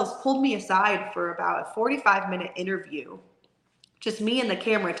themselves pulled me aside for about a 45-minute interview. Just me and the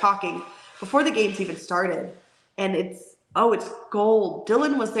camera talking before the games even started. And it's gold.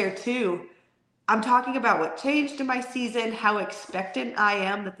 Dylan was there too. I'm talking about what changed in my season, how expectant I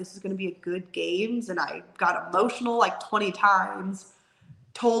am that this is going to be a good games. And I got emotional like 20 times,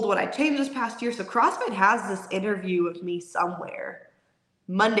 told what I changed this past year. So CrossFit has this interview of me somewhere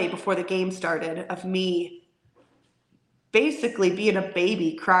Monday before the game started of me basically being a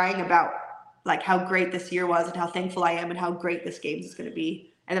baby crying about like how great this year was and how thankful I am and how great this games is going to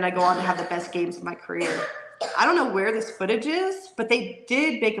be. And then I go on to have the best games of my career. I don't know where this footage is, but they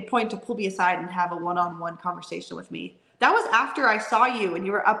did make a point to pull me aside and have a one-on-one conversation with me. That was after I saw you and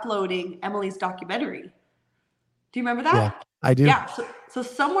you were uploading Emily's documentary. Do you remember that? Yeah, I do. Yeah. So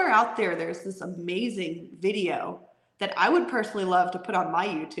somewhere out there, there's this amazing video that I would personally love to put on my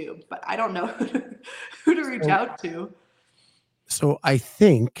YouTube, but I don't know who to reach out to. So I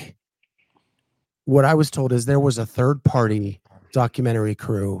think what I was told is there was a third-party documentary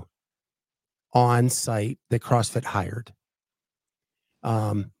crew on site that CrossFit hired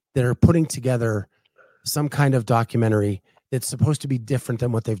that are putting together some kind of documentary that's supposed to be different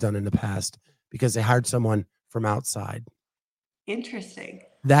than what they've done in the past because they hired someone from outside. Interesting.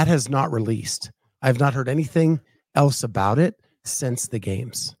 That has not released. I've not heard anything else about it since the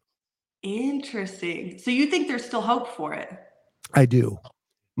games. Interesting. So you think there's still hope for it? I do.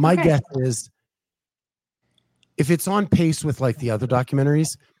 My Okay. guess is if it's on pace with like the other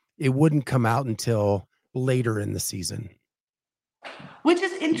documentaries, it wouldn't come out until later in the season. Which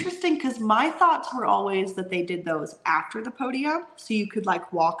is interesting because my thoughts were always that they did those after the podium. So you could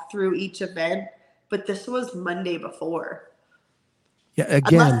like walk through each event, but this was Monday before. Yeah,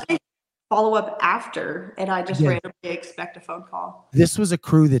 again, Unless they follow up after and I just randomly expect a phone call. This was a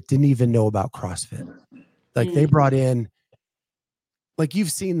crew that didn't even know about CrossFit. Like they brought in, like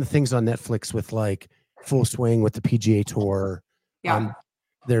you've seen the things on Netflix with like Full Swing with the PGA Tour. Yeah.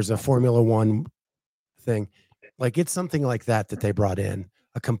 There's a Formula One thing. Like it's something like that they brought in.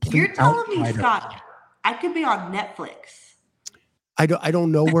 A complete. You're telling me, Scott, I could be on Netflix. I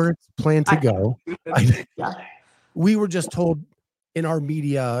don't know where it's planned to go. We were just told in our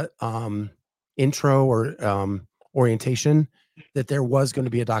media intro or orientation that there was going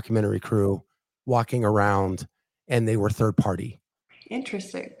to be a documentary crew walking around and they were third party.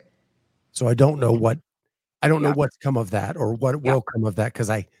 Interesting. So I don't know what's come of that or what will come of that because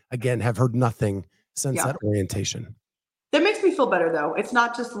I again have heard nothing since that orientation. That makes me feel better though. It's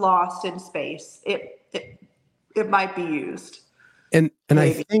not just lost in space. It might be used. And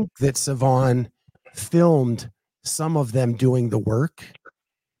I think that Savon filmed some of them doing the work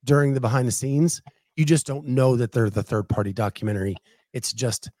during the behind the scenes. You just don't know that they're the third party documentary. It's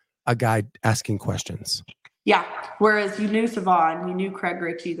just a guy asking questions. Yeah. Whereas you knew Savon, you knew Craig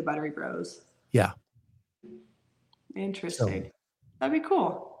Ritchie, the Buttery Bros. Yeah. Interesting. That'd be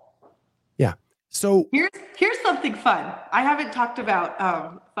cool. Yeah. So here's something fun. I haven't talked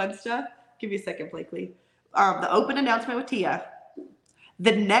about fun stuff. Give me a second, Blakely. The open announcement with Tia.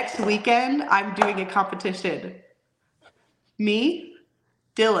 The next weekend, I'm doing a competition. Me,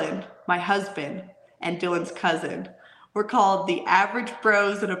 Dylan, my husband, and Dylan's cousin. We're called the Average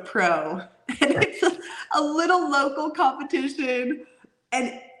Bros and a Pro. And it's a little local competition.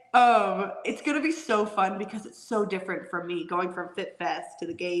 And it's going to be so fun because it's so different from me going from Fit Fest to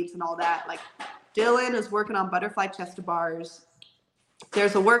the games and all that. Like Dylan is working on butterfly chest to bars.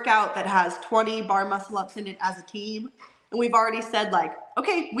 There's a workout that has 20 bar muscle ups in it as a team. And we've already said like,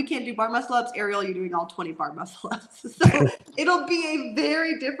 okay, we can't do bar muscle ups. Arielle, you're doing all 20 bar muscle ups. So it'll be a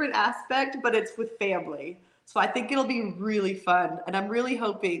very different aspect, but it's with family. So I think it'll be really fun. And I'm really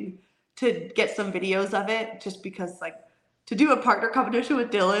hoping to get some videos of it just because like to do a partner competition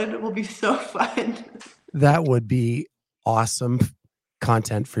with Dylan will be so fun. That would be awesome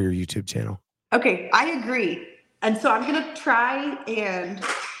content for your YouTube channel. Okay, I agree. And so I'm going to try and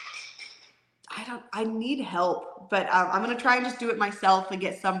I need help, but I'm going to try and just do it myself and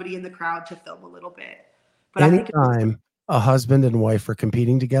get somebody in the crowd to film a little bit. But anytime a husband and wife are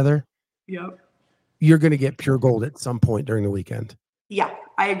competing together, you're going to get pure gold at some point during the weekend. Yeah,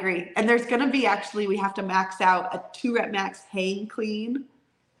 I agree. And there's going to be we have to max out a 2-rep max hang clean.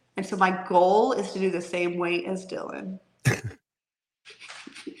 And so my goal is to do the same weight as Dylan.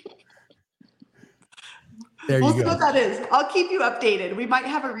 We'll see what that is. I'll keep you updated. We might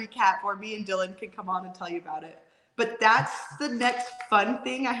have a recap or me and Dylan can come on and tell you about it. But that's the next fun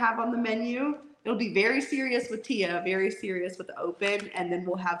thing I have on the menu. It'll be very serious with Tia, very serious with the open, and then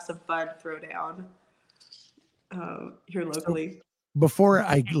we'll have some fun throwdown here locally. So before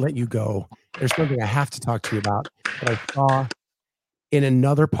I let you go, there's something I have to talk to you about that I saw in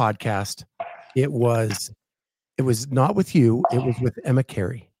another podcast. It was not with you. It was with Emma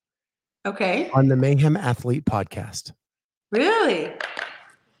Carey. Okay. On the Mayhem Athlete podcast. Really?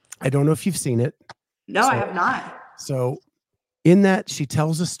 I don't know if you've seen it. No, I have not. So in that, she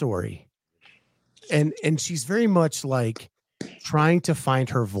tells a story, and she's very much like trying to find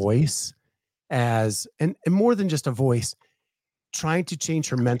her voice as, and more than just a voice, trying to change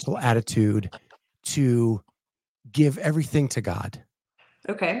her mental attitude to give everything to God.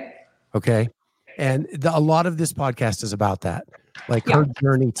 Okay. Okay. And a lot of this podcast is about that, like her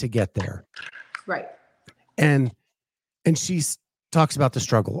journey to get there. Right. And she talks about the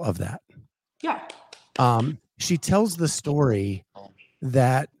struggle of that. Yeah. She tells the story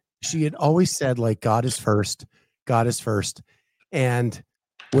that she had always said, like, God is first. And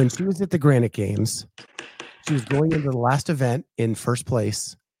when she was at the Granite Games, she was going into the last event in first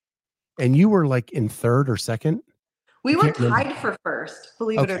place, and you were like in third or second. We were tied for first,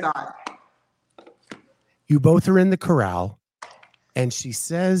 believe it or not. You both are in the corral, and she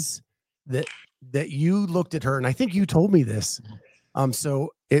says that you looked at her, and I think you told me this.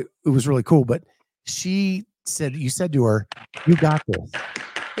 So it was really cool, but you said to her, "You got this."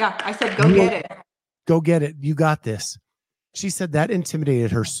 Yeah, I said, "Go get it. Go get it. You got this." She said that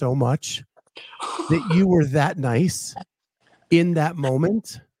intimidated her so much that you were that nice in that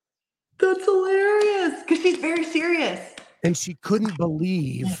moment. That's hilarious, because she's very serious. And she couldn't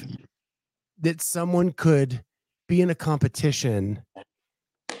believe that someone could be in a competition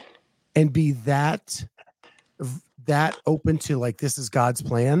and be that open to, like, this is God's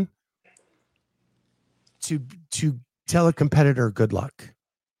plan, to tell a competitor good luck.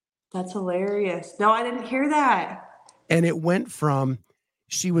 That's hilarious. No, I didn't hear that. And it went from,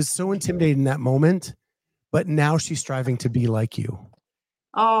 she was so intimidated in that moment, but now she's striving to be like you.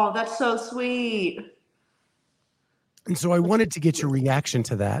 Oh, that's so sweet. And so I wanted to get your reaction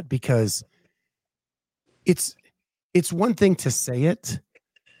to that, because it's one thing to say it,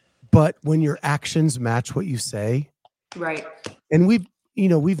 but when your actions match what you say. Right. And we've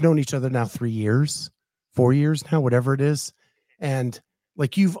known each other now 3 years, 4 years now, whatever it is. And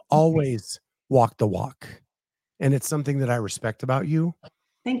like, you've always walked the walk, and it's something that I respect about you.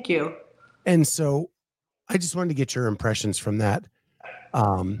 Thank you. And so I just wanted to get your impressions from that.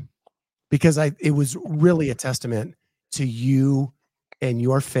 Because it was really a testament to you and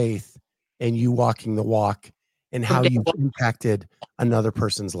your faith and you walking the walk and how you've impacted another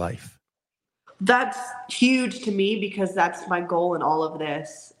person's life. That's huge to me, because that's my goal in all of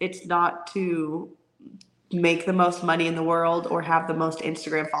this. It's not to make the most money in the world or have the most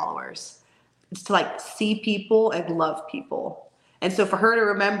Instagram followers. It's to, like, see people and love people. And so for her to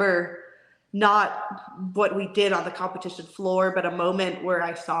remember not what we did on the competition floor, but a moment where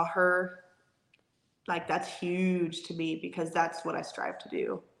I saw her, like, that's huge to me, because that's what I strive to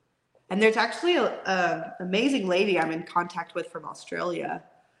do. And there's actually an amazing lady I'm in contact with from Australia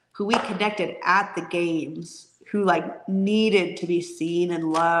who we connected at the games, who, like, needed to be seen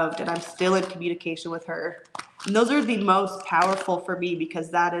and loved. And I'm still in communication with her. And those are the most powerful for me, because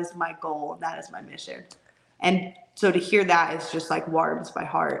that is my goal and that is my mission. And so to hear that is just, like, warms my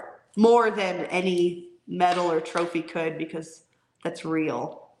heart more than any medal or trophy could, because that's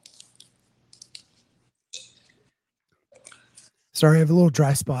real. Sorry, I have a little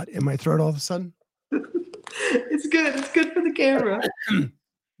dry spot in my throat all of a sudden. It's good. It's good for the camera.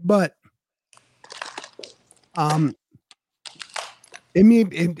 But it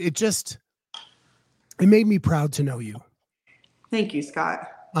made me proud to know you. Thank you, Scott.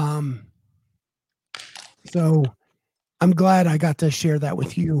 So I'm glad I got to share that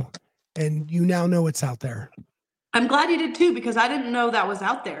with you, and you now know it's out there. I'm glad you did too, because I didn't know that was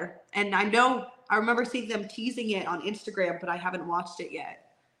out there. And I remember seeing them teasing it on Instagram, but I haven't watched it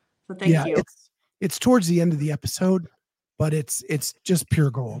yet. So thank you. It's towards the end of the episode, but it's just pure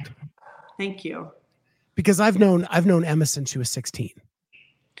gold. Thank you. Because I've known Emma since she was 16.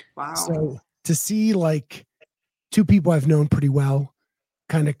 Wow. So to see, like, two people I've known pretty well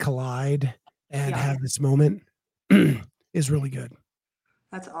kind of collide and have this moment is really good.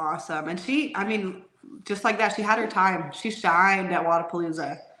 That's awesome. And she, I mean, just like that, she had her time. She shined at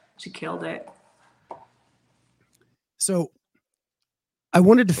Wadapalooza. She killed it. So I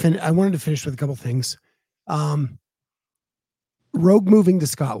wanted to finish with a couple things. Rogue moving to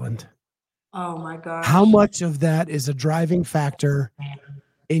Scotland. Oh my gosh. How much of that is a driving factor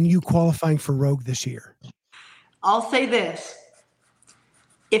in you qualifying for Rogue this year? I'll say this.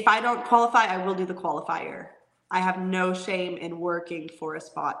 If I don't qualify, I will do the qualifier. I have no shame in working for a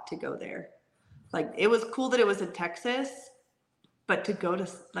spot to go there. Like, it was cool that it was in Texas, but to go to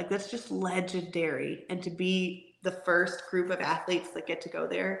like, that's just legendary. And to be the first group of athletes that get to go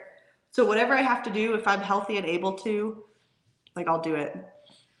there. So whatever I have to do, if I'm healthy and able to, like, I'll do it.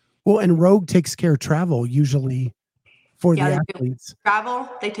 Well, and Rogue takes care of travel usually for the athletes. Travel,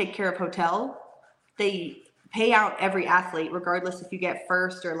 they take care of hotel. They pay out every athlete, regardless if you get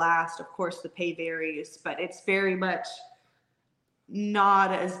first or last. Of course, the pay varies, but it's very much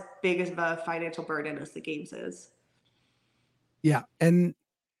not as big of a financial burden as the games is. Yeah. And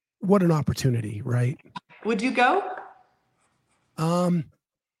what an opportunity, right? Would you go?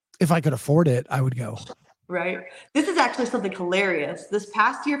 If I could afford it, I would go. Right. This is actually something hilarious. This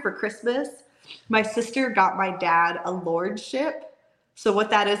past year for Christmas, my sister got my dad a lordship. So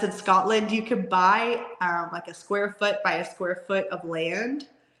what that is in Scotland, you can buy like a square foot by a square foot of land,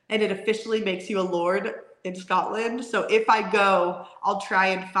 and it officially makes you a lord in Scotland. So if I go, I'll try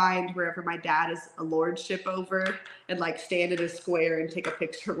and find wherever my dad is a lordship over and like stand in a square and take a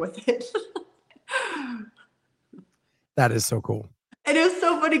picture with it. That is so cool. And it was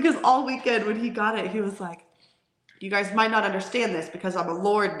so funny because all weekend when he got it, he was like, you guys might not understand this because I'm a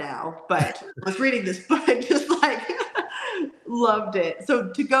lord now, but I was reading this book, just like loved it. So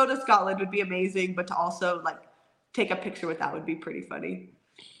to go to Scotland would be amazing, but to also like take a picture with that would be pretty funny.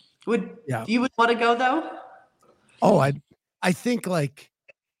 You would want to go though? Oh, I think like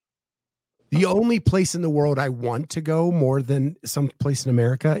the only place in the world I want to go more than some place in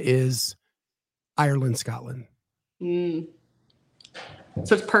America is Ireland, Scotland.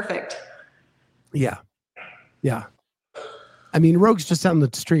 So it's perfect. Yeah. Yeah. I mean, Rogue's just down the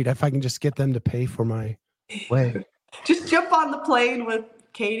street. If I can just get them to pay for my way. Just jump on the plane with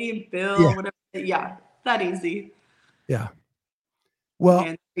Katie and Bill, whatever. Yeah, that easy. Yeah. Well,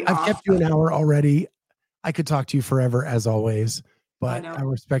 man, I've kept you an hour already. I could talk to you forever as always, but I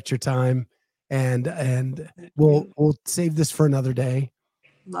respect your time and we'll save this for another day.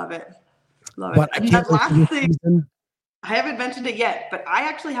 Love it. But I can't wait for this season. I haven't mentioned it yet, but I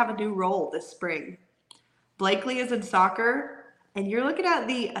actually have a new role this spring. Blakely is in soccer, and you're looking at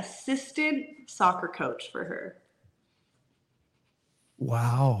the assistant soccer coach for her.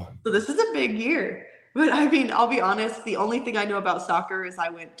 Wow. So this is a big year. But I mean, I'll be honest, the only thing I know about soccer is I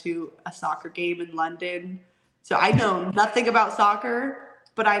went to a soccer game in London. So I know nothing about soccer,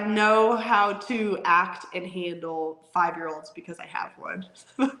 but I know how to act and handle 5-year-olds because I have one.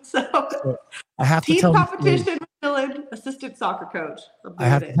 So I have to team tell competition with Dylan, assistant soccer coach. I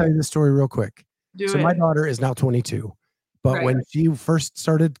have to tell you the story real quick. So my daughter is now 22, but when she first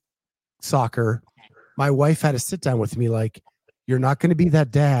started soccer, my wife had to sit down with me like, you're not going to be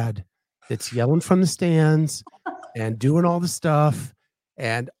that dad that's yelling from the stands and doing all the stuff,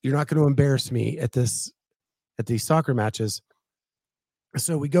 and you're not going to embarrass me at these soccer matches.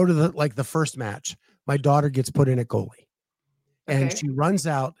 So we go to the first match. My daughter gets put in at goalie, and she runs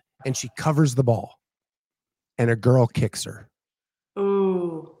out and she covers the ball, and a girl kicks her.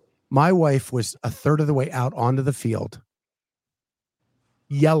 Ooh. My wife was a third of the way out onto the field,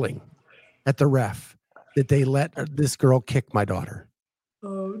 yelling at the ref that they let this girl kick my daughter.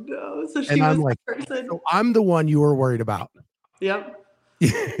 Oh no! So she and was I'm like, the person. So I'm the one you were worried about. Yep.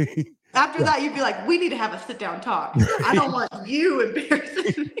 After that, you'd be like, we need to have a sit-down talk. I don't want you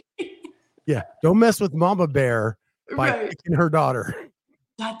embarrassing me. Yeah, don't mess with Mama Bear by kicking her daughter.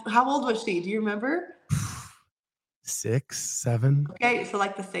 How old was she? Do you remember? 6, 7. Okay, so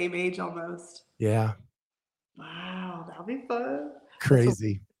like the same age almost. Yeah. Wow, that'll be fun.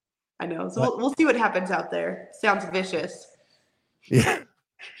 Crazy. I know. So we'll see what happens out there. Sounds vicious. Yeah.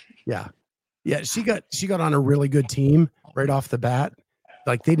 Yeah. Yeah. She got on a really good team right off the bat.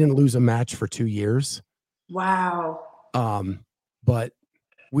 Like they didn't lose a match for 2 years. Wow. But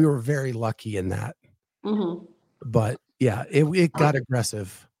we were very lucky in that. Mm-hmm. But yeah, it got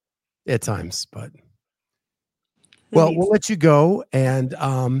aggressive at times, but we'll let you go. And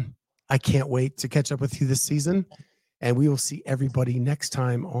I can't wait to catch up with you this season. And we will see everybody next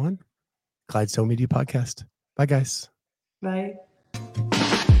time on Clydesdale Media Podcast. Bye, guys. Bye.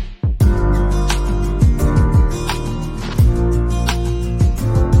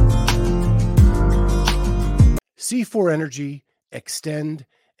 C4 Energy, Extend,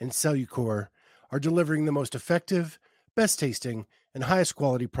 and Cellucor are delivering the most effective, best tasting, and highest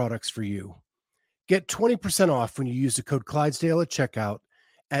quality products for you. Get 20% off when you use the code Clydesdale at checkout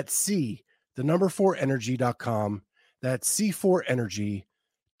at c4energy.com. That's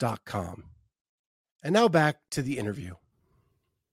c4energy.com. And now back to the interview.